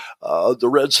the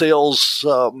Red Sails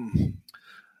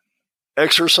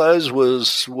exercise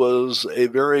was a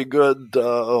very good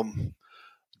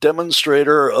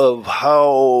demonstrator of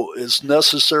how it's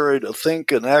necessary to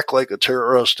think and act like a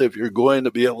terrorist if you're going to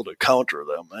be able to counter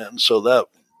them. And so that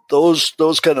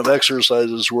those kind of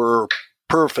exercises were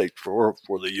perfect for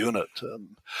the unit. And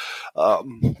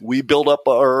we built up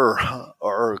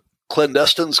our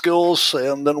clandestine skills,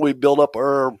 and then we built up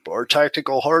our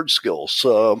tactical hard skills.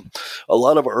 A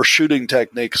lot of our shooting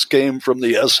techniques came from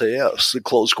the SAS, the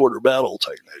close quarter battle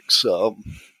techniques.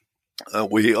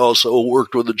 We also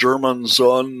worked with the Germans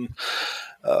on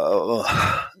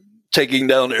taking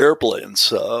down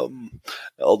airplanes,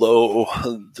 although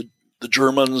the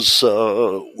Germans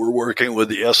were working with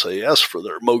the SAS for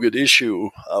their Mogadishu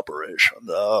operation.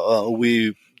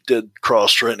 We did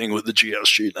cross-training with the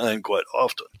GSG-9 quite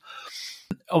often.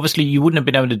 Obviously, you wouldn't have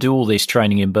been able to do all this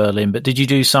training in Berlin, but did you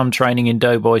do some training in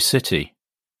Doughboy City?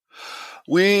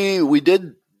 We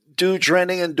did do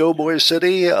training in Doughboy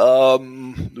City.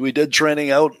 We did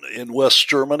training out in West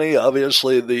Germany.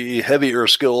 Obviously, the heavier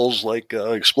skills like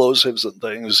explosives and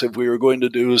things, if we were going to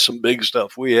do some big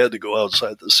stuff, we had to go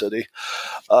outside the city.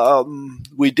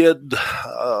 We did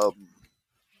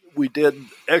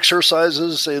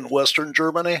exercises in Western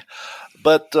Germany,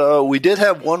 but we did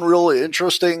have one really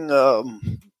interesting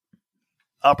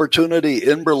opportunity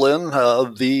in Berlin.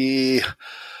 The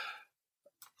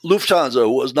Lufthansa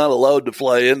was not allowed to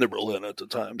fly into Berlin at the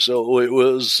time, so it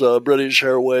was British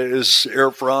Airways, Air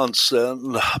France,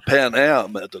 and Pan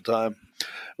Am at the time.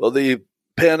 Well, the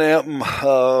Pan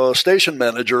Am station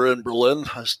manager in Berlin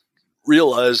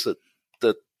realized that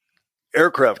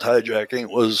aircraft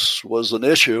hijacking was an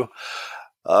issue.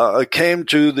 Came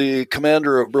to the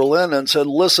commander of Berlin and said,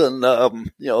 listen,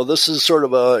 this is sort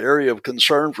of an area of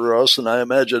concern for us, and I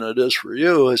imagine it is for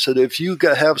you. I said, if you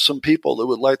have some people that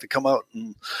would like to come out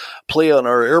and play on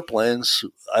our airplanes,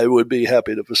 I would be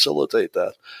happy to facilitate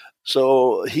that.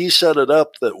 So he set it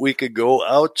up that we could go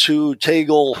out to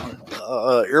Tegel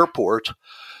Airport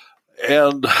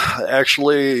and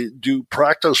actually do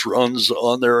practice runs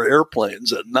on their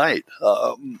airplanes at night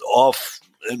off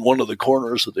in one of the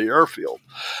corners of the airfield.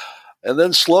 And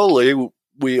then slowly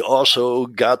we also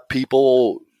got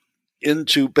people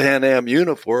into Pan Am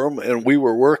uniform, and we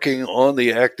were working on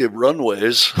the active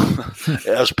runways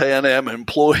as Pan Am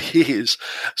employees.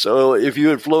 So if you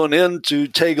had flown into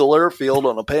Tegel Airfield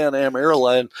on a Pan Am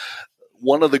airline,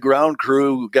 one of the ground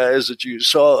crew guys that you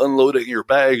saw unloading your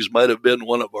bags might have been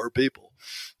one of our people.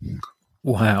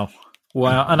 Wow.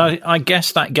 And I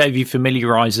guess that gave you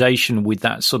familiarization with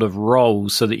that sort of role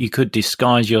so that you could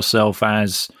disguise yourself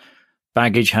as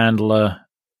baggage handler,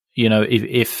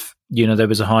 if there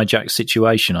was a hijack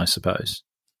situation, I suppose.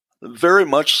 Very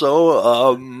much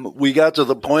so. We got to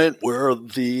the point where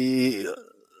the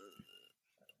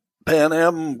Pan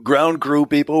Am ground crew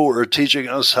people were teaching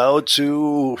us how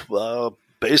to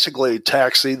basically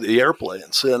taxi the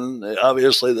airplanes. And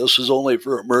obviously this was only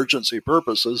for emergency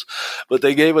purposes, but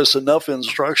they gave us enough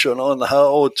instruction on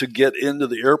how to get into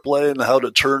the airplane, how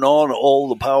to turn on all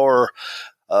the power,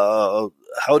 how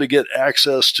to get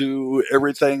access to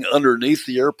everything underneath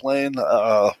the airplane.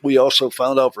 We also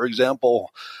found out, for example,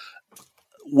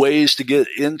 ways to get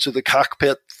into the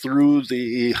cockpit through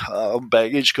the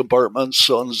baggage compartments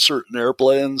on certain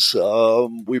airplanes.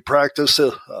 We practiced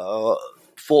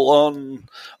full-on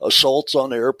assaults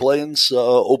on airplanes,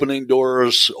 opening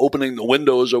doors, opening the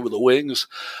windows over the wings,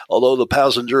 although the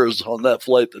passengers on that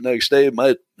flight the next day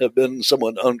might have been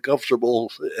somewhat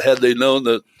uncomfortable had they known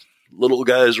that little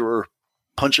guys were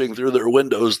punching through their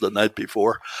windows the night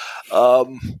before.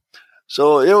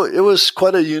 So it was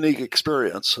quite a unique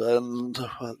experience and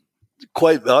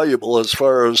quite valuable as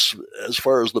far as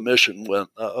the mission went.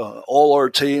 All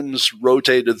our teams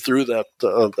rotated through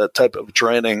that type of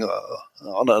training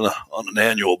on an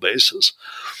annual basis.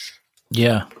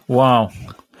 Yeah, wow,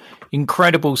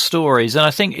 incredible stories, and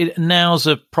I think now's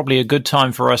probably a good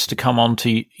time for us to come on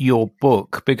to your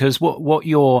book, because what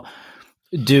you're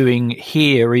doing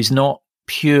here is not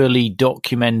purely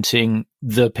documenting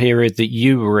the period that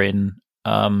you were in,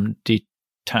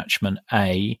 Detachment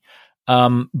A.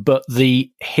 But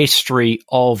the history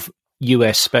of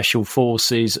U.S. Special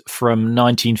Forces from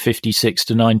 1956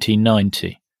 to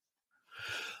 1990.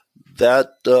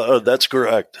 That's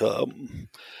correct. The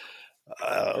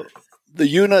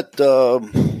unit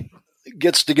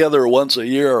gets together once a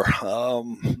year,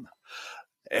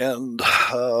 and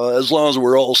as long as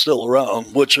we're all still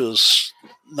around, which is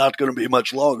not going to be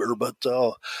much longer. But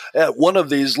at one of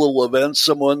these little events,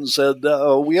 someone said,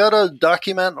 we ought to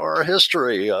document our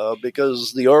history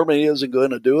because the Army isn't going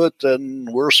to do it,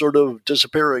 and we're sort of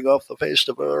disappearing off the face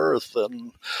of the earth.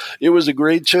 And it was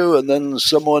agreed to. And then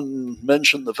someone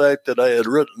mentioned the fact that I had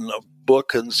written a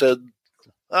book and said,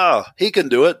 he can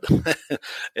do it.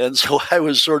 And so I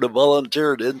was sort of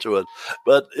volunteered into it.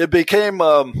 But it became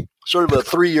sort of a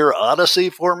 3-year odyssey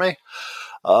for me.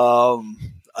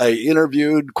 I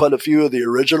interviewed quite a few of the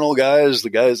original guys, the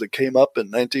guys that came up in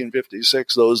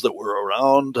 1956, those that were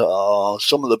around,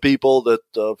 some of the people that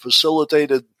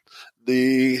facilitated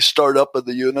the startup of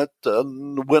the unit,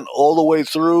 and went all the way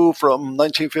through from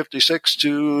 1956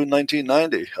 to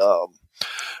 1990.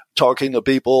 Talking to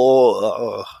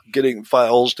people, getting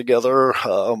files together,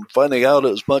 finding out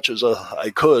as much as I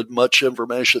could, much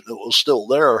information that was still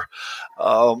there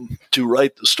to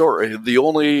write the story. The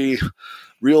only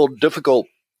real difficult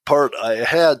part I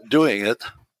had doing it,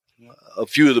 a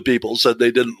few of the people said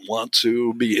they didn't want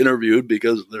to be interviewed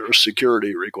because there are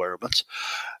security requirements.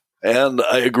 And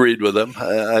I agreed with them.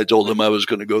 I told them I was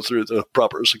going to go through the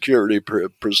proper security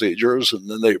procedures, and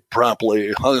then they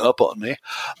promptly hung up on me.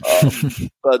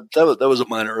 But that was a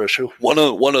minor issue. One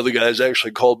of the guys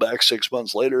actually called back 6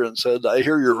 months later and said, "I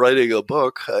hear you're writing a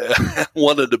book. I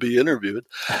wanted to be interviewed."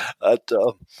 But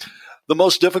the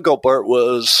most difficult part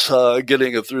was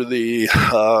getting it through the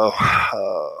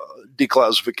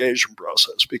declassification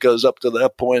process, because up to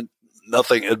that point,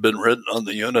 nothing had been written on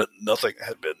the unit, nothing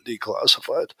had been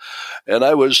declassified. And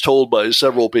I was told by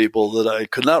several people that I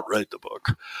could not write the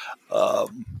book.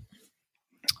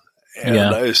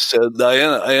 I said,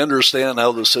 I understand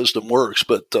how the system works,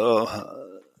 but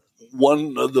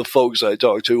one of the folks I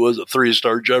talked to was a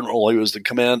 3-star general. He was the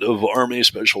command of Army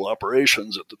Special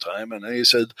Operations at the time. And he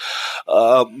said,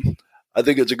 I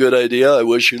think it's a good idea. I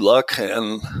wish you luck.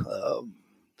 And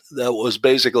that was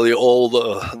basically all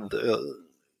the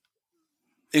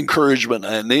encouragement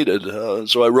I needed.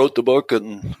 So I wrote the book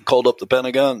and called up the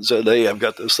Pentagon and said, "Hey, I've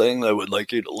got this thing that I would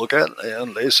like you to look at."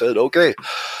 And they said, "Okay."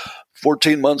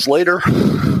 14 months later,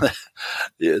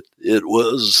 it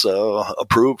was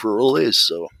approved for release.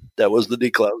 So that was the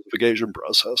declassification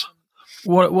process.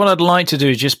 What I'd like to do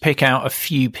is just pick out a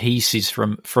few pieces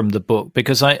from the book,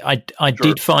 because I Sure.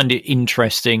 did find it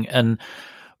interesting. And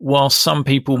while some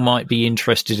people might be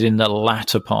interested in the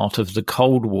latter part of the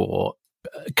Cold War,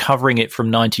 covering it from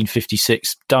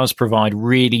 1956 does provide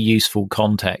really useful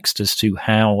context as to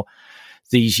how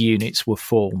these units were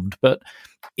formed. But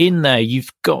in there,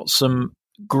 you've got some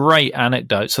great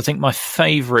anecdotes. I think my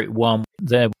favorite one,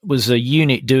 there was a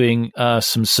unit doing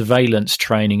some surveillance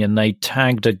training, and they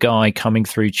tagged a guy coming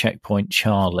through Checkpoint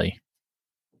Charlie.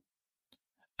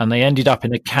 And they ended up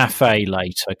in a cafe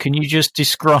later. Can you just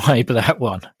describe that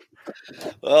one?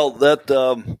 Well, that...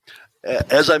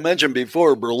 as I mentioned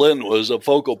before, Berlin was a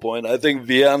focal point. I think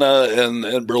Vienna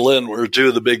and Berlin were two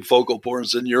of the big focal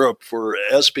points in Europe for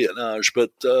espionage,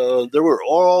 but there were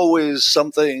always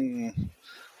something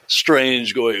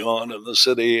strange going on in the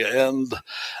city. And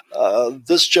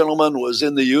this gentleman was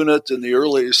in the unit in the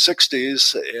early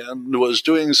 60s and was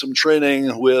doing some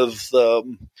training with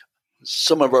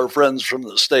some of our friends from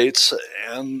the States.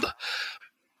 And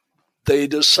they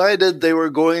decided they were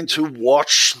going to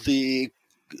watch the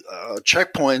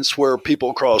checkpoints where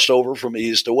people crossed over from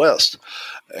east to west.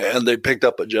 And they picked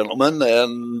up a gentleman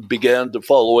and began to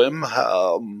follow him,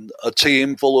 a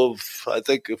team full of, I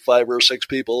think, 5 or 6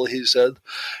 people, he said.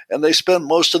 And they spent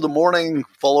most of the morning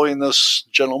following this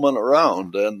gentleman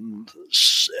around. And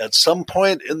at some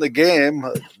point in the game,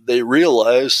 they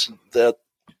realized that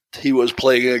he was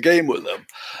playing a game with them.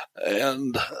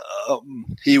 And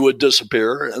he would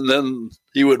disappear, and then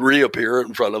he would reappear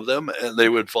in front of them, and they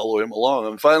would follow him along.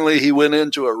 And finally, he went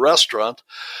into a restaurant,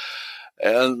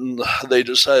 and they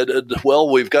decided, well,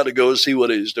 we've got to go see what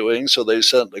he's doing. So they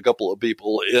sent a couple of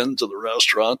people into the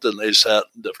restaurant, and they sat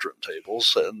at different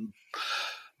tables. And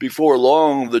before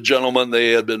long, the gentleman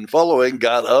they had been following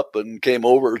got up and came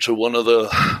over to one of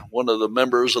the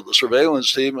members of the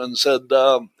surveillance team and said,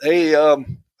 "Hey,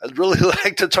 I'd really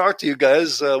like to talk to you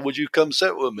guys. Would you come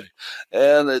sit with me?"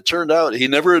 And it turned out he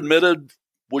never admitted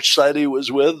which side he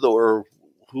was with or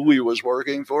who he was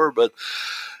working for, but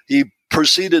he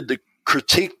proceeded to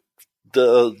critique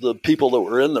the people that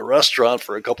were in the restaurant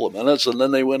for a couple of minutes, and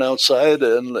then they went outside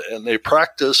and they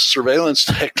practiced surveillance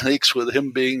techniques with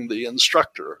him being the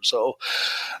instructor. So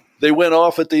they went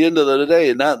off at the end of the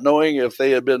day, not knowing if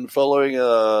they had been following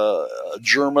a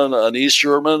German, an East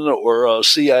German, or a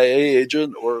CIA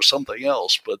agent or something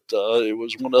else. But it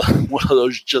was one of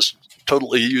those just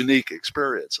totally unique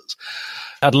experiences.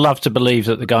 I'd love to believe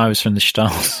that the guy was from the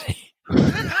Stasi.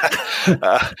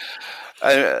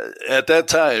 At that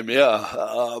time,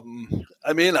 yeah.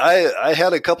 I mean, I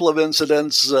had a couple of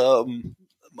incidents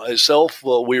myself.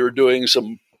 We were doing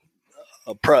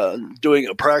doing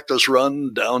a practice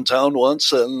run downtown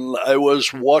once, and I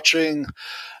was watching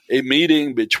a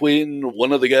meeting between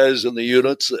one of the guys in the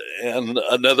units and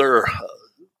another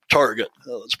target.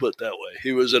 Let's put it that way.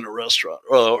 He was in a restaurant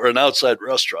or an outside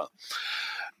restaurant,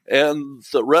 and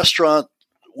the restaurant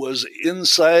was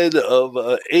inside of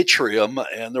an atrium,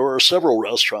 and there were several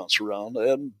restaurants around,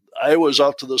 and I was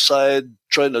off to the side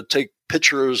trying to take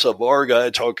pictures of our guy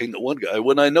talking to one guy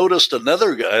when I noticed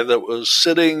another guy that was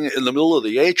sitting in the middle of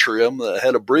the atrium that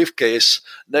had a briefcase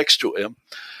next to him,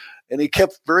 and he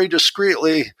kept very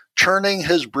discreetly turning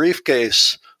his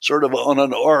briefcase sort of on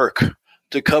an arc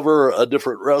to cover a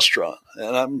different restaurant.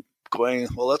 And I'm going,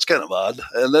 well, that's kind of odd.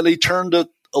 And then he turned it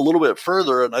a little bit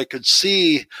further, and I could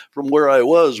see from where I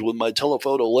was with my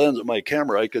telephoto lens and my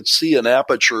camera, I could see an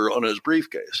aperture on his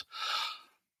briefcase.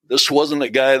 This wasn't a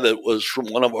guy that was from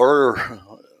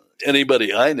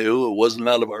anybody I knew. It wasn't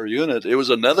out of our unit. It was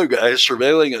another guy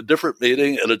surveilling a different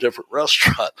meeting at a different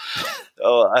restaurant.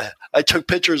 I took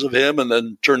pictures of him and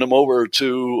then turned them over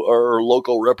to our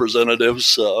local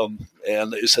representatives,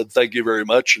 and they said, "Thank you very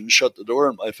much," and shut the door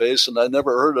in my face, and I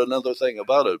never heard another thing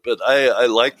about it. But I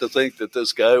like to think that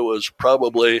this guy was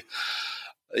probably,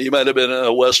 he might have been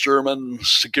a West German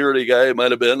security guy. He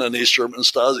might have been an East German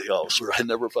Stasi officer. I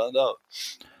never found out.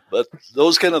 But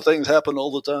those kind of things happen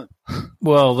all the time.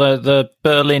 Well, the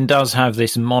Berlin does have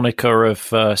this moniker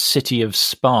of city of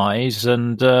spies,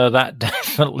 and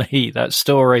that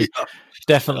story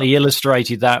definitely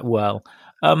illustrated that well.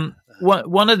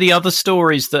 One of the other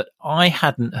stories that I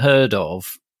hadn't heard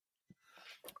of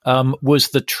was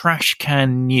the trash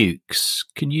can nukes.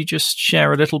 Can you just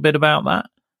share a little bit about that?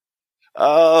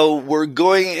 We're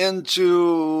going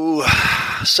into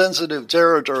sensitive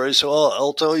territory, so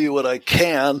I'll tell you what I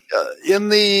can. In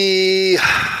the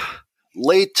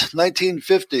late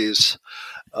 1950s,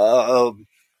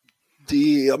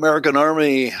 the American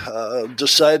Army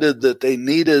decided that they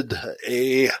needed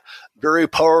a very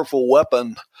powerful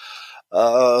weapon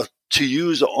to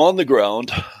use on the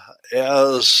ground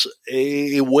as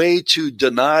a way to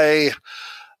deny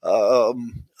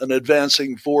an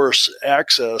advancing force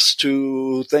access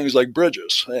to things like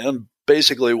bridges. And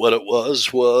basically what it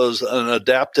was an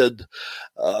adapted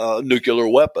nuclear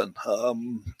weapon.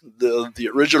 The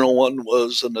original one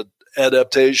was an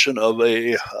adaptation of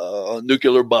a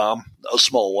nuclear bomb, a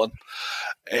small one,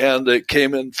 and it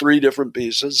came in 3 different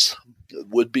pieces. It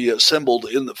would be assembled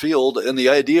in the field, and the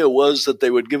idea was that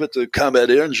they would give it to combat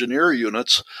engineer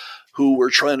units who were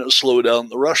trying to slow down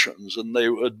the Russians, and they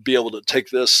would be able to take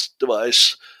this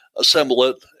device, assemble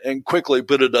it, and quickly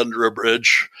put it under a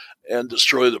bridge and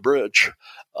destroy the bridge.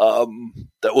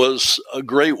 That was a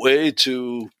great way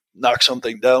to knock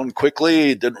something down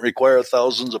quickly. It didn't require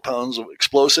thousands of pounds of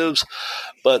explosives,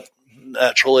 but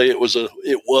naturally it was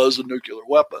a nuclear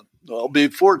weapon. Well,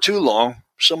 before too long,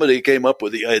 somebody came up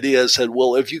with the idea and said,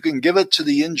 well, if you can give it to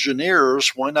the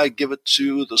engineers, why not give it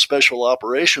to the special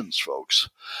operations folks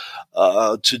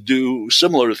to do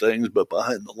similar things, but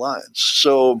behind the lines?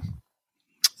 So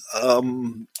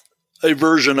a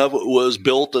version of it was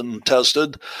built and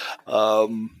tested.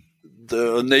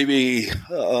 the Navy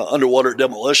underwater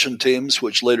demolition teams,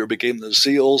 which later became the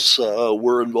SEALs,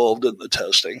 were involved in the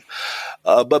testing.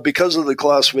 But because of the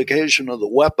classification of the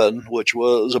weapon, which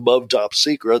was above top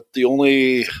secret, the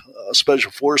only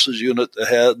special forces unit that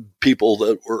had people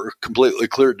that were completely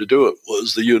cleared to do it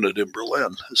was the unit in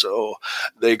Berlin. So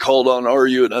they called on our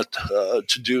unit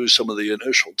to do some of the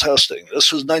initial testing.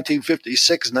 This was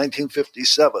 1956,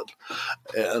 1957.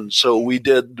 And so we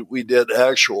did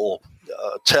actual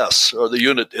tests, or the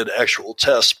unit did actual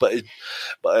tests by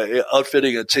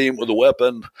outfitting a team with a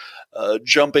weapon,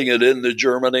 jumping it into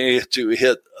Germany to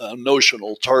hit a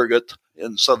notional target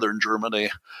in southern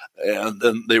Germany, and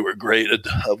then they were graded,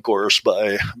 of course,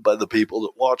 by the people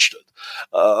that watched it,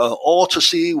 all to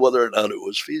see whether or not it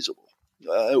was feasible.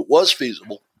 It was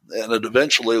feasible, and it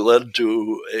eventually led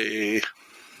to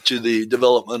the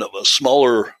development of a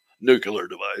smaller nuclear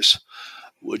device,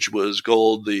 which was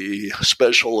called the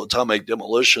Special Atomic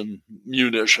Demolition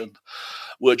Munition,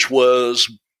 which was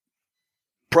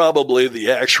probably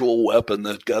the actual weapon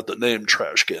that got the name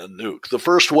trash can nuke. The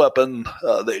first weapon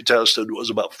they tested was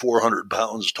about 400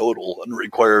 pounds total and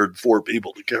required 4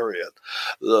 people to carry it.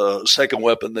 The second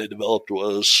weapon they developed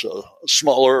was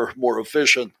smaller, more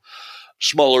efficient,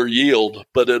 smaller yield,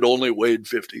 but it only weighed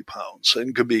 50 pounds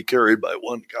and could be carried by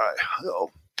one guy.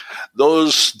 So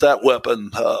that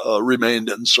weapon remained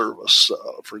in service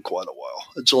for quite a while.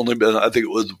 It's only been, I think it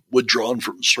was withdrawn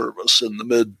from service in the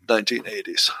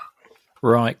mid-1980s.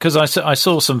 Right, because I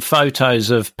saw some photos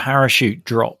of parachute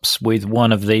drops with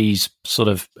one of these sort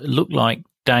of looked like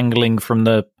dangling from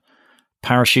the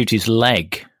parachute's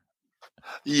leg.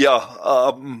 Yeah.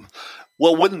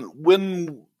 Well,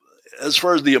 when as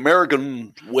far as the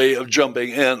American way of jumping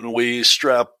in, we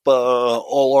strap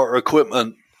all our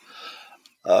equipment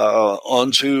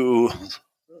onto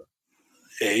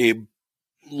a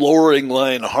lowering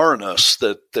line harness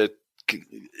that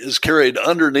is carried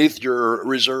underneath your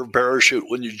reserve parachute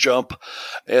when you jump,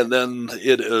 and then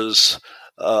it is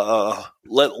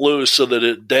let loose so that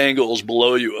it dangles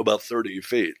below you about 30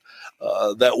 feet.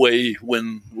 That way,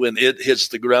 when it hits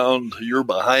the ground, you're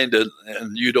behind it,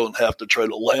 and you don't have to try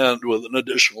to land with an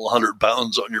additional 100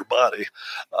 pounds on your body.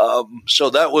 So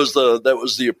that was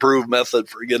the approved method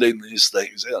for getting these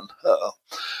things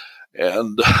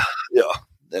in.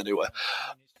 Anyway.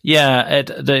 Yeah,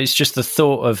 it's just the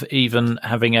thought of even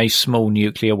having a small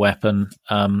nuclear weapon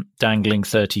dangling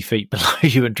 30 feet below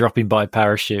you and dropping by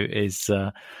parachute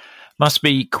must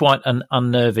be quite an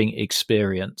unnerving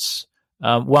experience.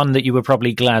 One that you were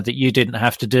probably glad that you didn't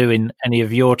have to do in any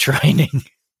of your training.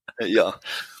 Yeah.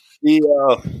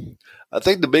 I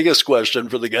think the biggest question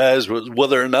for the guys was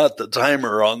whether or not the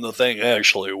timer on the thing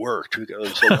actually worked,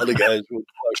 because a lot of guys would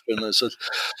question this.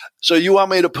 So you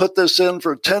want me to put this in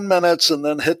for 10 minutes and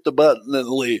then hit the button and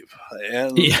leave?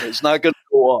 And it's not going to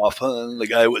go off. And the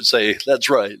guy would say, that's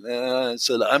right. And I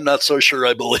said, I'm not so sure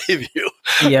I believe you.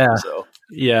 Yeah.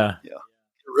 Get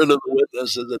rid of the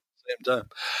witnesses at the same time.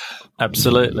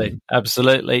 Absolutely.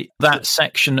 That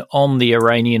section on the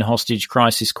Iranian hostage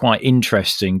crisis quite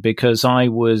interesting, because I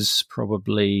was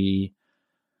probably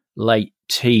late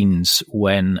teens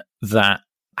when that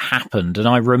happened, and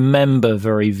I remember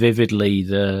very vividly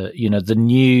the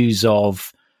news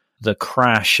of the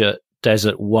crash at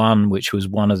Desert One, which was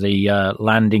one of the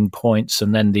landing points,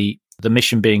 and then the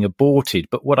mission being aborted.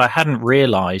 But what I hadn't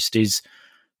realized is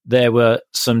there were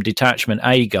some Detachment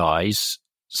A guys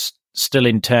still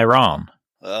in Tehran.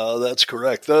 That's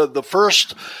correct. The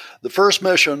first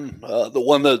mission, the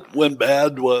one that went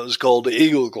bad, was called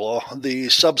Eagle Claw. The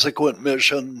subsequent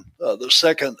mission, the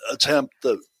second attempt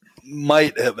that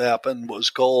might have happened,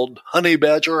 was called Honey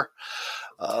Badger.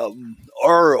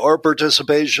 Our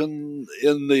participation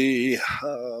in the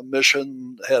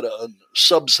mission had a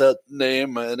subset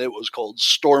name, and it was called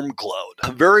Storm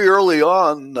Cloud. Very early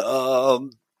on,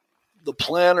 the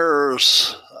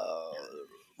planners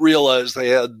realized they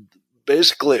had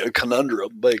basically a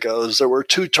conundrum, because there were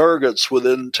 2 targets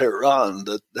within Tehran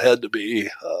that had to be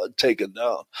taken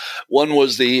down. One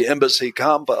was the embassy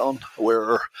compound,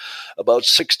 where about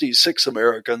 66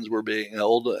 Americans were being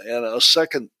held, and a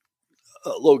second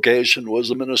location was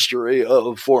the Ministry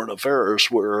of Foreign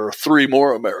Affairs, where 3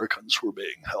 more Americans were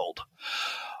being held.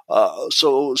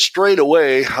 So straight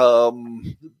away,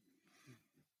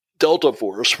 Delta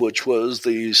Force, which was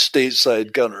the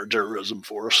stateside counterterrorism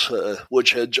force,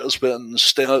 which had just been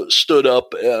stood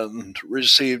up and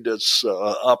received its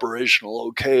operational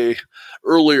okay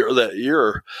earlier that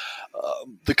year,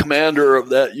 the commander of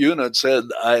that unit said,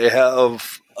 I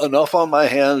have enough on my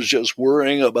hands just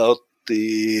worrying about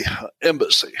the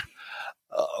embassy.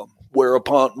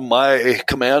 Whereupon my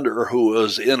commander, who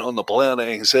was in on the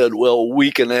planning, said, well,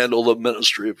 we can handle the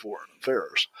Ministry of Foreign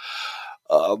Affairs.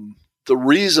 The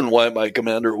reason why my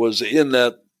commander was in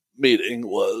that meeting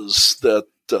was that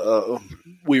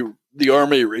the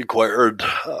Army required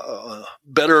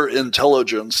better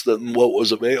intelligence than what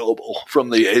was available from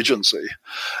the agency.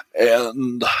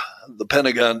 And the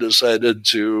Pentagon decided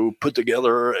to put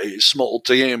together a small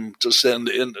team to send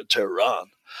into Tehran.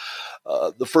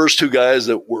 The first two guys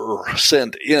that were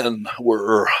sent in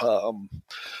were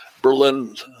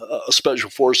Berlin Special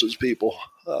Forces people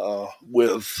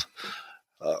with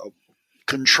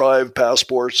contrived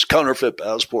passports, counterfeit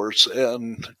passports,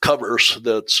 and covers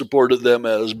that supported them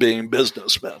as being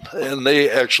businessmen. And they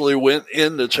actually went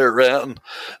into Tehran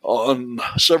on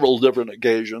several different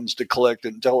occasions to collect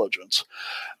intelligence.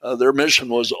 Their mission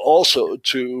was also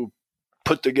to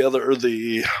put together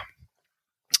the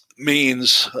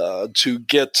means to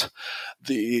get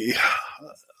the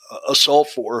assault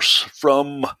force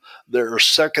from their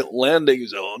second landing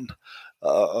zone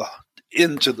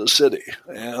into the city.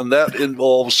 And that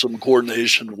involves some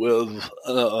coordination with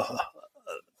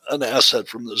an asset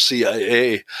from the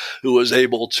CIA who was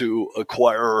able to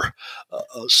acquire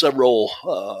several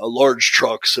large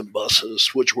trucks and buses,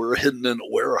 which were hidden in a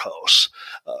warehouse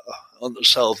on the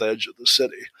south edge of the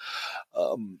city.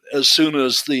 As soon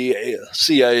as the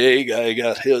CIA guy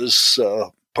got his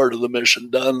part of the mission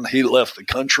done, he left the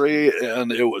country,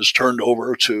 and it was turned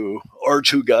over to our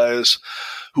two guys,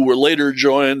 who were later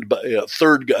joined by a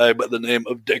third guy by the name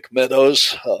of Dick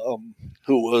Meadows,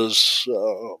 who was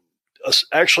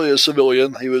actually a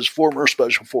civilian. He was former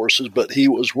Special Forces, but he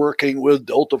was working with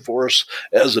Delta Force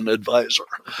as an advisor,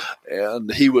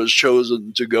 and he was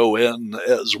chosen to go in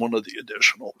as one of the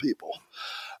additional people.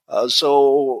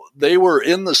 So they were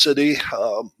in the city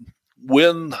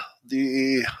when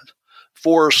the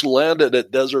force landed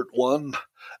at Desert One,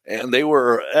 and they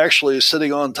were actually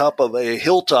sitting on top of a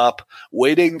hilltop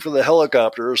waiting for the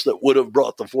helicopters that would have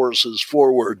brought the forces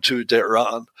forward to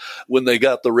Tehran when they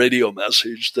got the radio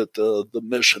message that the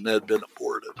mission had been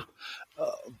aborted.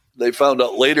 They found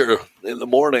out later in the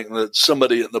morning that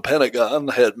somebody in the Pentagon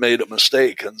had made a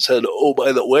mistake and said, oh,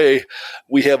 by the way,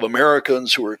 we have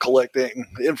Americans who are collecting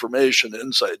information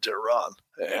inside Tehran.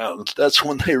 And that's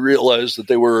when they realized that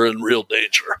they were in real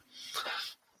danger.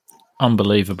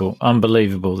 Unbelievable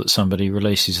that somebody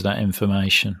releases that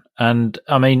information. And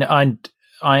I mean,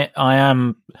 I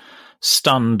am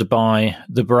stunned by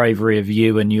the bravery of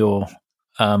you and your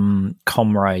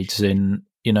comrades in,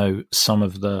 some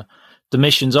of the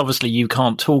missions. Obviously you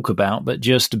can't talk about, but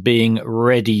just being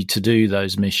ready to do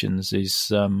those missions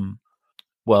is,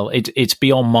 it's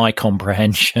beyond my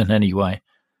comprehension anyway.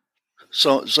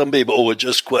 So some people would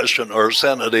just question our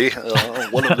sanity.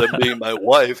 One of them being my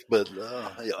wife, but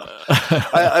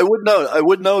I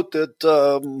would note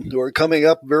that we're coming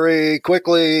up very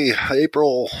quickly.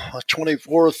 April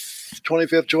 24th,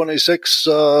 25th,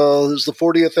 26th is the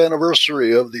 40th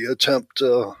anniversary of the attempt,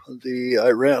 the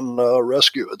Iran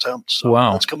rescue attempt. So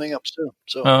wow, that's coming up soon.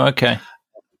 So okay.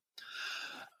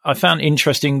 I found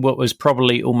interesting what was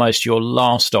probably almost your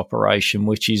last operation,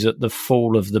 which is at the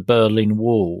fall of the Berlin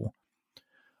Wall,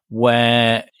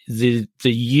 where the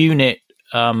unit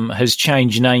has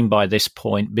changed name by this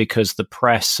point because the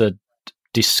press had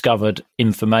discovered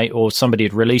information, or somebody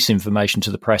had released information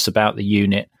to the press about the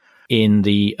unit in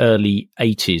the early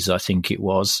 80s, I think it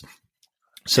was.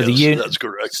 So yes, that's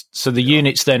correct. So the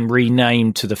unit's then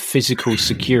renamed to the Physical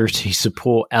Security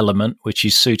Support Element, which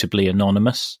is suitably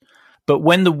anonymous. But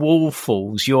when the wall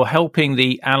falls, you're helping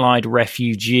the Allied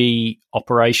Refugee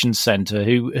Operations Center,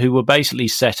 who were basically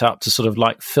set up to sort of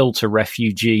like filter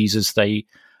refugees as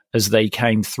they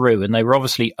came through, and they were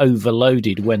obviously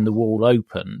overloaded when the wall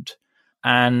opened,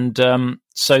 and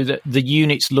so that the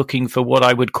unit's looking for what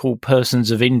I would call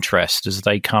persons of interest as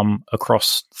they come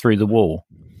across through the wall.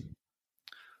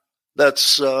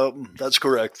 That's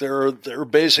correct. They're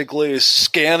basically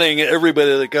scanning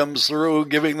everybody that comes through,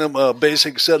 giving them a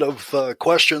basic set of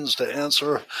questions to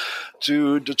answer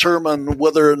to determine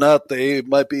whether or not they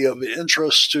might be of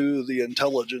interest to the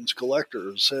intelligence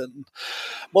collectors. And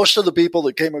most of the people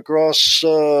that came across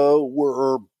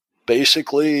were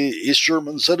basically East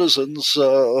German citizens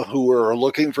who were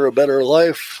looking for a better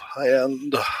life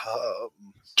and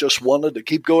just wanted to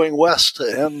keep going west.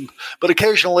 But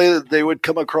occasionally they would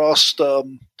come across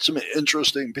some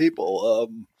interesting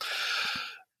people.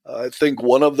 I think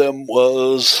one of them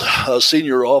was a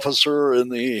senior officer in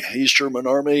the East German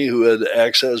Army who had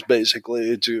access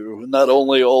basically to not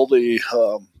only all the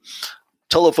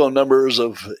telephone numbers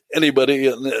of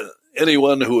anybody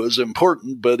anyone who was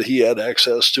important, but he had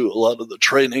access to a lot of the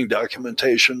training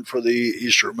documentation for the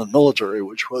East German military,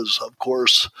 which was, of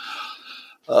course,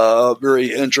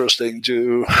 very interesting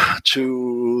to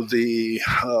the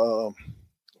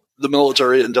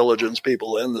military intelligence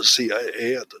people and the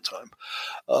CIA at the time.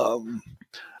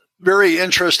 Very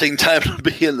interesting time to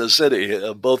be in the city,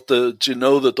 both to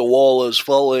know that the wall is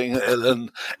falling and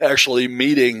then actually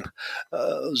meeting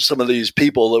some of these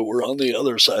people that were on the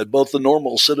other side, both the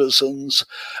normal citizens.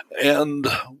 And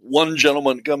one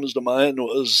gentleman comes to mind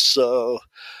was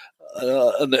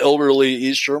an elderly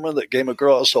East German that came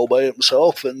across all by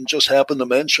himself and just happened to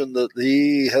mention that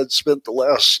he had spent the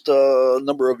last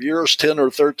number of years, 10 or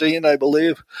 13, I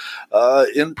believe,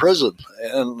 in prison.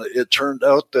 And it turned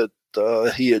out that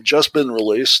he had just been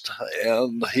released,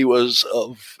 and he was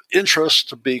of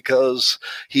interest because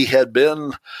he had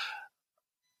been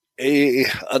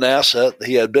an asset.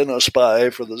 He had been a spy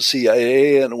for the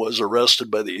CIA and was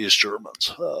arrested by the East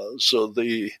Germans. So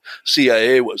the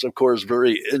CIA was, of course,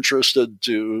 very interested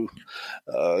to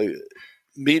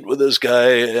meet with this guy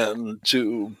and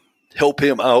to help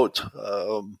him out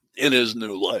in his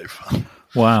new life.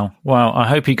 Wow. I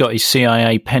hope he got his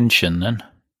CIA pension then.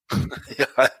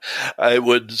 Yeah, I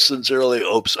would sincerely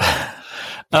hope so.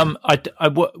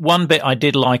 One bit I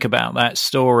did like about that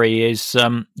story is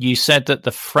you said that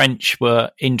the French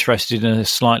were interested in a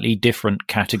slightly different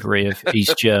category of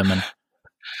East German.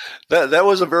 That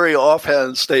was a very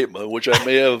offhand statement, which I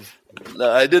may have.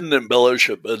 I didn't embellish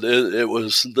it, but it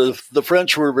was the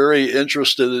French were very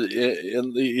interested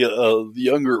in the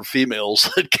younger females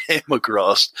that came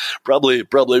across,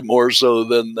 probably more so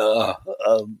than the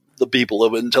people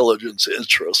of intelligence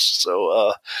interests.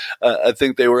 So I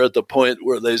think they were at the point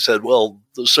where they said, well,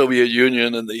 the Soviet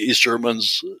Union and the East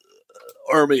Germans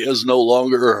army is no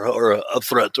longer a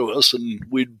threat to us, and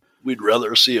we'd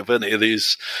rather see if any of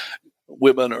these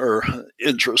women are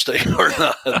interesting or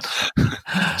not.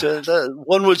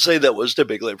 One would say that was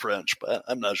typically French, but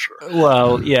I'm not sure.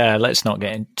 Well, yeah, let's not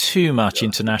get in too much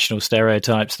international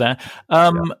stereotypes there.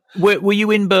 Were you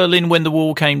in Berlin when the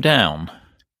wall came down?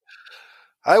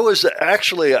 I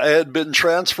had been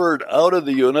transferred out of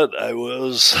the unit. I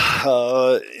was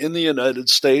in the United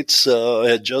States. I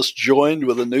had just joined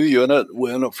with a new unit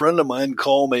when a friend of mine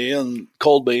called me and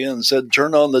said,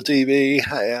 turn on the TV.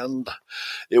 And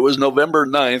it was November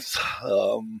 9th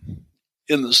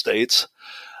in the States.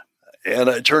 And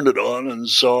I turned it on and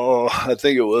saw, I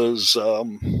think it was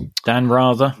Dan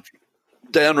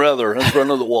Rather in front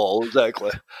of the wall,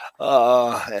 exactly,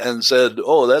 and said,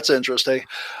 oh, that's interesting.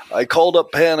 I called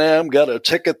up Pan Am, got a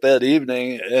ticket that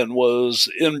evening, and was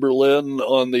in Berlin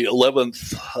on the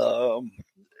 11th,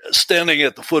 standing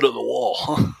at the foot of the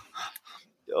wall.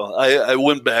 I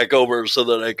went back over so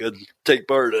that I could take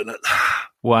part in it.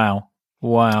 Wow.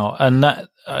 And that,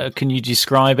 can you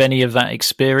describe any of that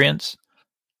experience?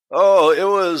 Oh, it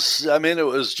was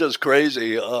just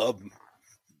crazy.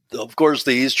 Of course,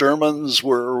 the East Germans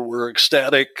were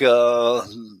ecstatic, belying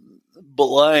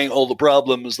all the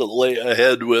problems that lay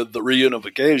ahead with the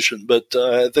reunification. But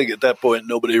I think at that point,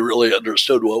 nobody really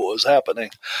understood what was happening.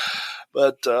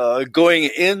 But going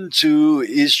into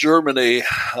East Germany,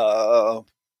 I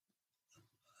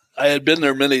had been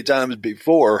there many times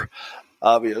before,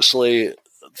 obviously,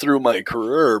 through my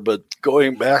career. But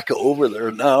going back over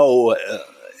there now,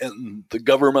 and the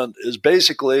government is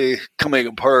basically coming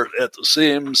apart at the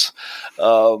seams.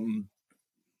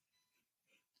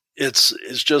 It's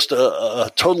just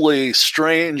a totally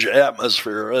strange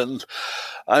atmosphere. And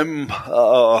I'm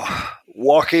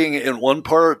walking in one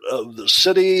part of the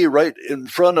city right in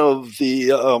front of the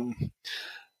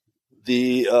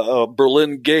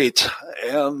Berlin Gate,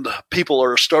 and people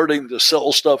are starting to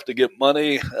sell stuff to get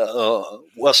money.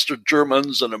 Western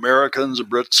Germans and Americans and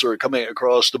Brits are coming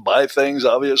across to buy things,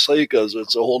 obviously, because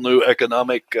it's a whole new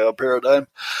economic paradigm.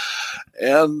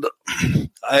 And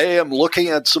I am looking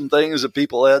at some things that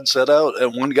people had set out,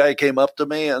 and one guy came up to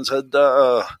me and said,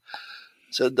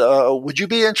 would you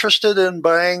be interested in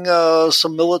buying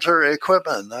some military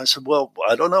equipment? And I said, well,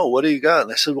 I don't know. What do you got?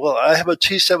 And I said, well, I have a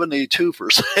T-72 for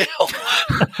sale.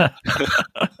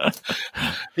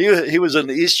 He was an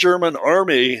East German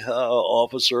army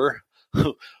officer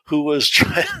who was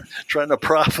trying to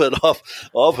profit off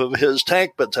of his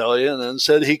tank battalion and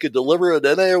said he could deliver it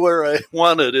anywhere I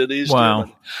wanted in East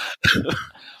Germany.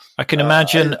 I can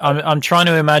imagine. I'm trying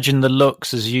to imagine the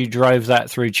looks as you drove that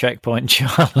through Checkpoint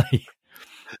Charlie.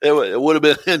 It would have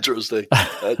been interesting.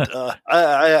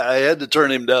 I had to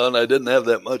turn him down. I didn't have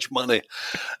that much money.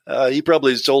 He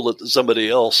probably sold it to somebody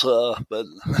else. But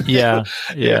yeah.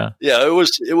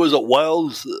 It was a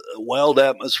wild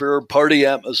atmosphere, party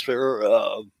atmosphere.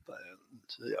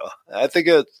 I think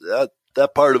that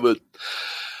part of it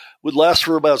would last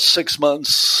for about 6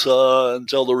 months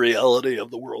until the reality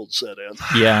of the world set in.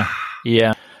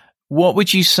 Yeah. What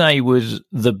would you say was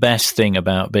the best thing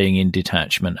about being in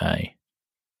Detachment A?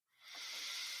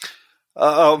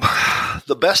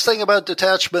 The best thing about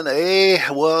Detachment A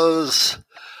was,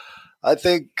 I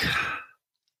think,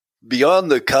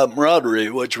 beyond the camaraderie,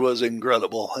 which was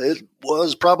incredible. It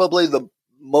was probably the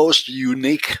most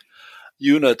unique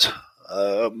unit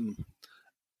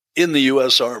in the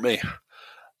U.S. Army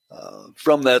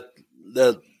from the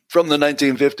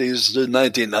 1950s to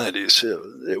 1990s.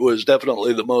 It was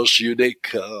definitely the most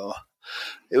unique.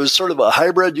 It was sort of a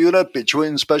hybrid unit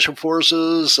between special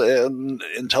forces and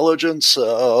intelligence,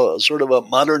 sort of a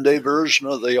modern day version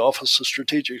of the Office of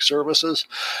Strategic Services.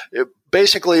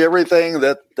 Basically everything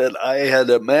that I had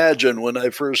imagined when I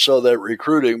first saw that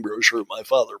recruiting brochure my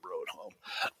father brought home.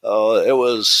 It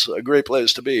was a great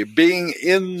place to be. Being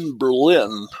in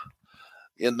Berlin,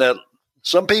 in that,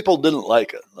 some people didn't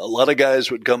like it. A lot of guys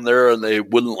would come there and they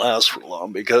wouldn't last for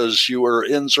long because you were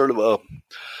in sort of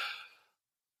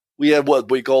we had what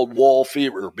we called wall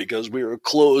fever because we were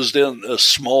closed in a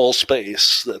small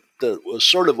space that was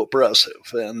sort of oppressive.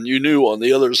 And you knew on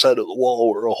the other side of the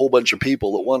wall were a whole bunch of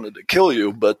people that wanted to kill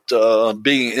you. But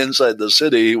being inside the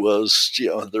city was,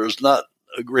 there's not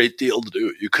a great deal to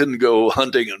do. You couldn't go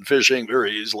hunting and fishing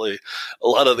very easily. A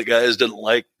lot of the guys didn't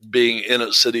like being in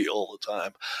a city all the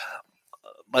time.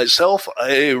 Myself,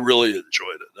 I really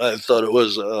enjoyed it. I thought it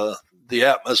was the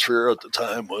atmosphere at the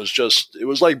time was it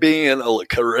was like being in a Le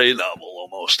Carre novel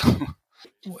almost.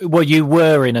 Well, you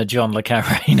were in a John Le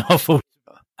Carre novel.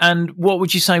 And what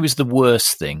would you say was the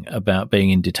worst thing about being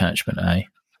in Detachment A?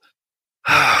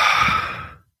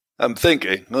 I'm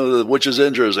thinking, which is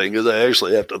interesting because I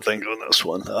actually have to think on this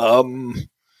one.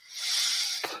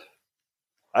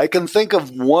 I can think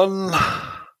of one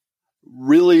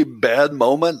really bad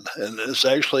moment, and this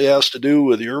actually has to do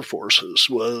with Air Forces,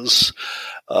 was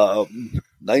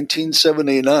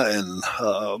 1979,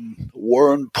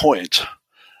 Warren Point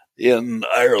in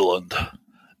Ireland,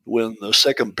 when the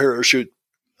 2nd Parachute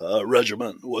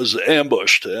Regiment was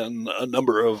ambushed and a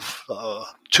number of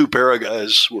 2 para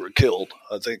guys were killed.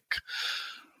 I think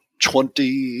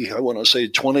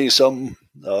 20-some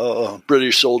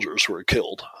British soldiers were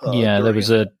killed. There was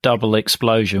a double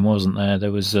explosion, wasn't there?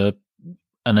 There was an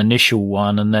initial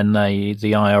one, and then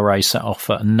the IRA set off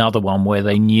at another one where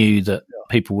they knew that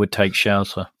people would take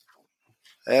shelter.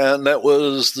 And that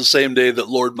was the same day that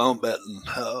Lord Mountbatten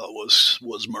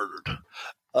was murdered.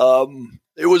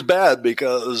 It was bad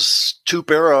because 2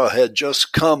 para had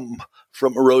just come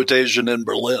from a rotation in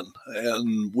Berlin,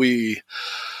 and we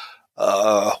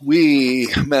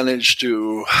managed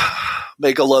to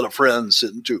make a lot of friends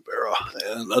in 2 para,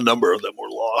 and a number of them were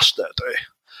lost that day.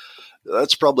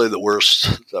 That's probably the worst.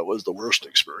 That was the worst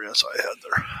experience I had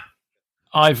there.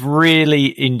 I've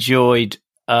really enjoyed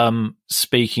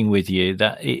speaking with you.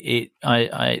 That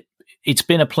it's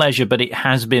been a pleasure, but it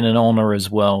has been an honor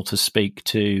as well to speak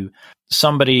to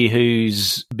somebody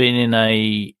who's been in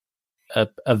a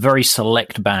very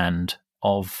select band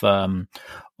of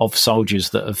soldiers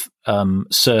that have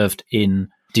served in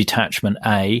Detachment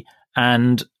A.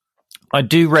 And I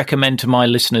do recommend to my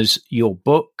listeners your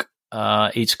book.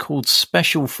 It's called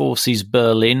Special Forces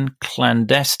Berlin,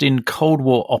 Clandestine Cold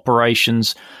War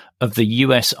Operations of the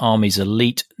U.S. Army's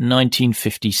Elite,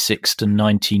 1956 to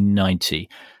 1990.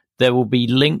 There will be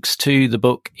links to the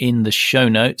book in the show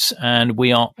notes, and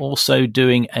we are also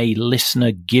doing a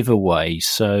listener giveaway.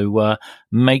 So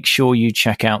make sure you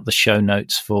check out the show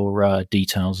notes for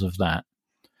details of that.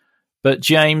 But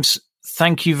James,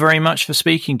 thank you very much for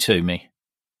speaking to me.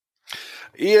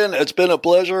 Ian, it's been a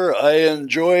pleasure. I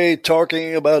enjoy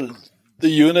talking about the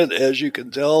unit, as you can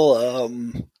tell.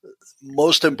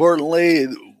 Most importantly,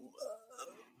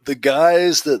 the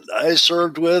guys that I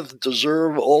served with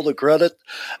deserve all the credit.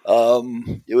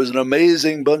 It was an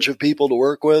amazing bunch of people to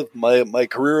work with. My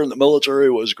career in the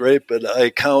military was great, but I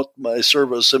count my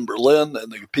service in Berlin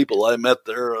and the people I met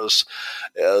there as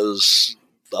the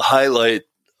highlight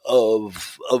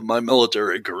of my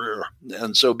military career.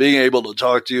 And so being able to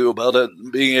talk to you about it,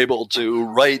 and being able to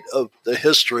write of the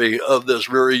history of this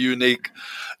very unique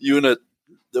unit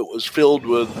that was filled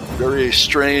with very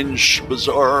strange,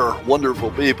 bizarre, wonderful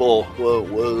people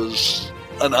was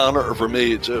an honor for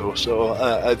me too. So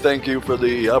I thank you for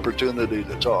the opportunity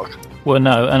to talk. Well,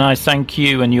 no, and I thank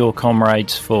you and your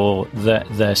comrades for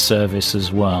their service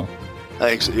as well.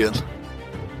 Thanks, Ian.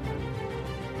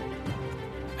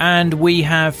 And we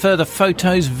have further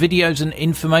photos, videos, and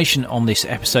information on this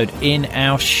episode in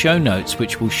our show notes,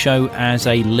 which will show as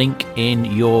a link in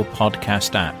your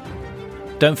podcast app.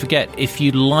 Don't forget, if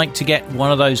you'd like to get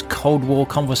one of those Cold War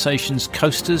Conversations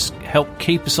coasters, help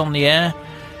keep us on the air,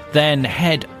 then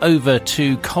head over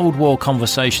to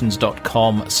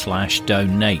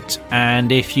coldwarconversations.com/donate.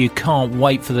 And if you can't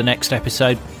wait for the next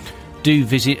episode, do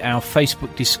visit our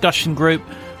Facebook discussion group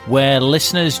where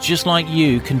listeners just like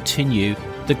you continue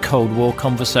the Cold War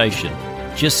conversation.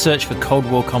 Just search for Cold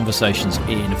War Conversations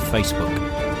in Facebook.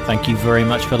 Thank you very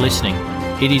much for listening.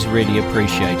 It is really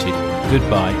appreciated.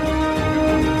 Goodbye.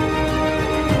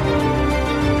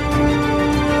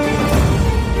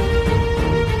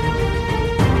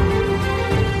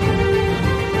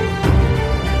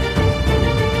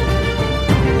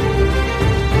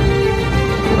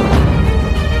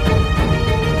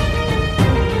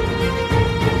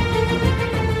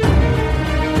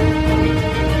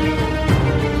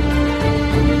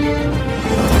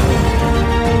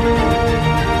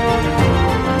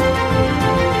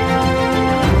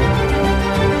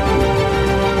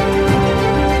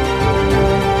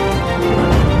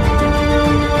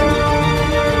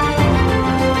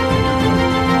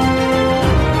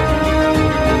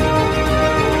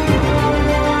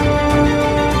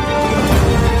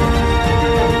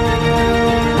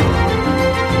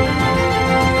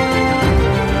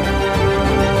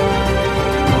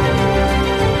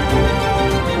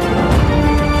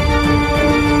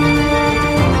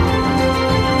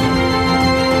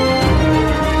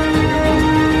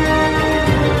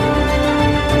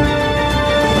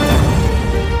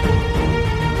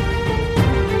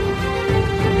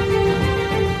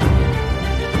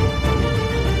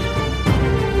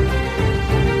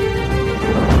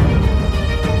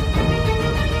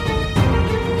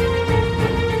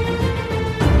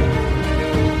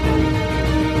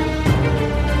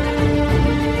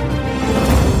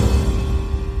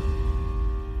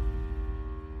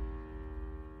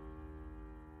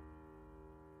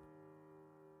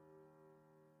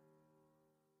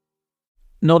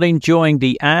 Not enjoying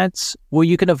the ads? Well,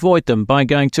 you can avoid them by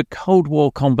going to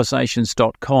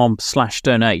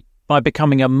coldwarconversations.com/donate. By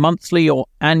becoming a monthly or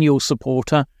annual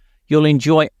supporter, you'll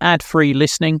enjoy ad-free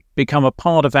listening, become a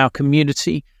part of our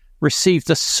community, receive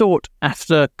the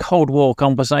sought-after Cold War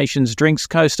Conversations drinks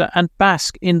coaster, and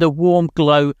bask in the warm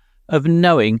glow of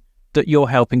knowing that you're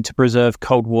helping to preserve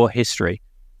Cold War history.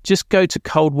 Just go to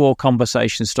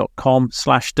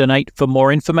coldwarconversations.com/donate for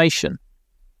more information.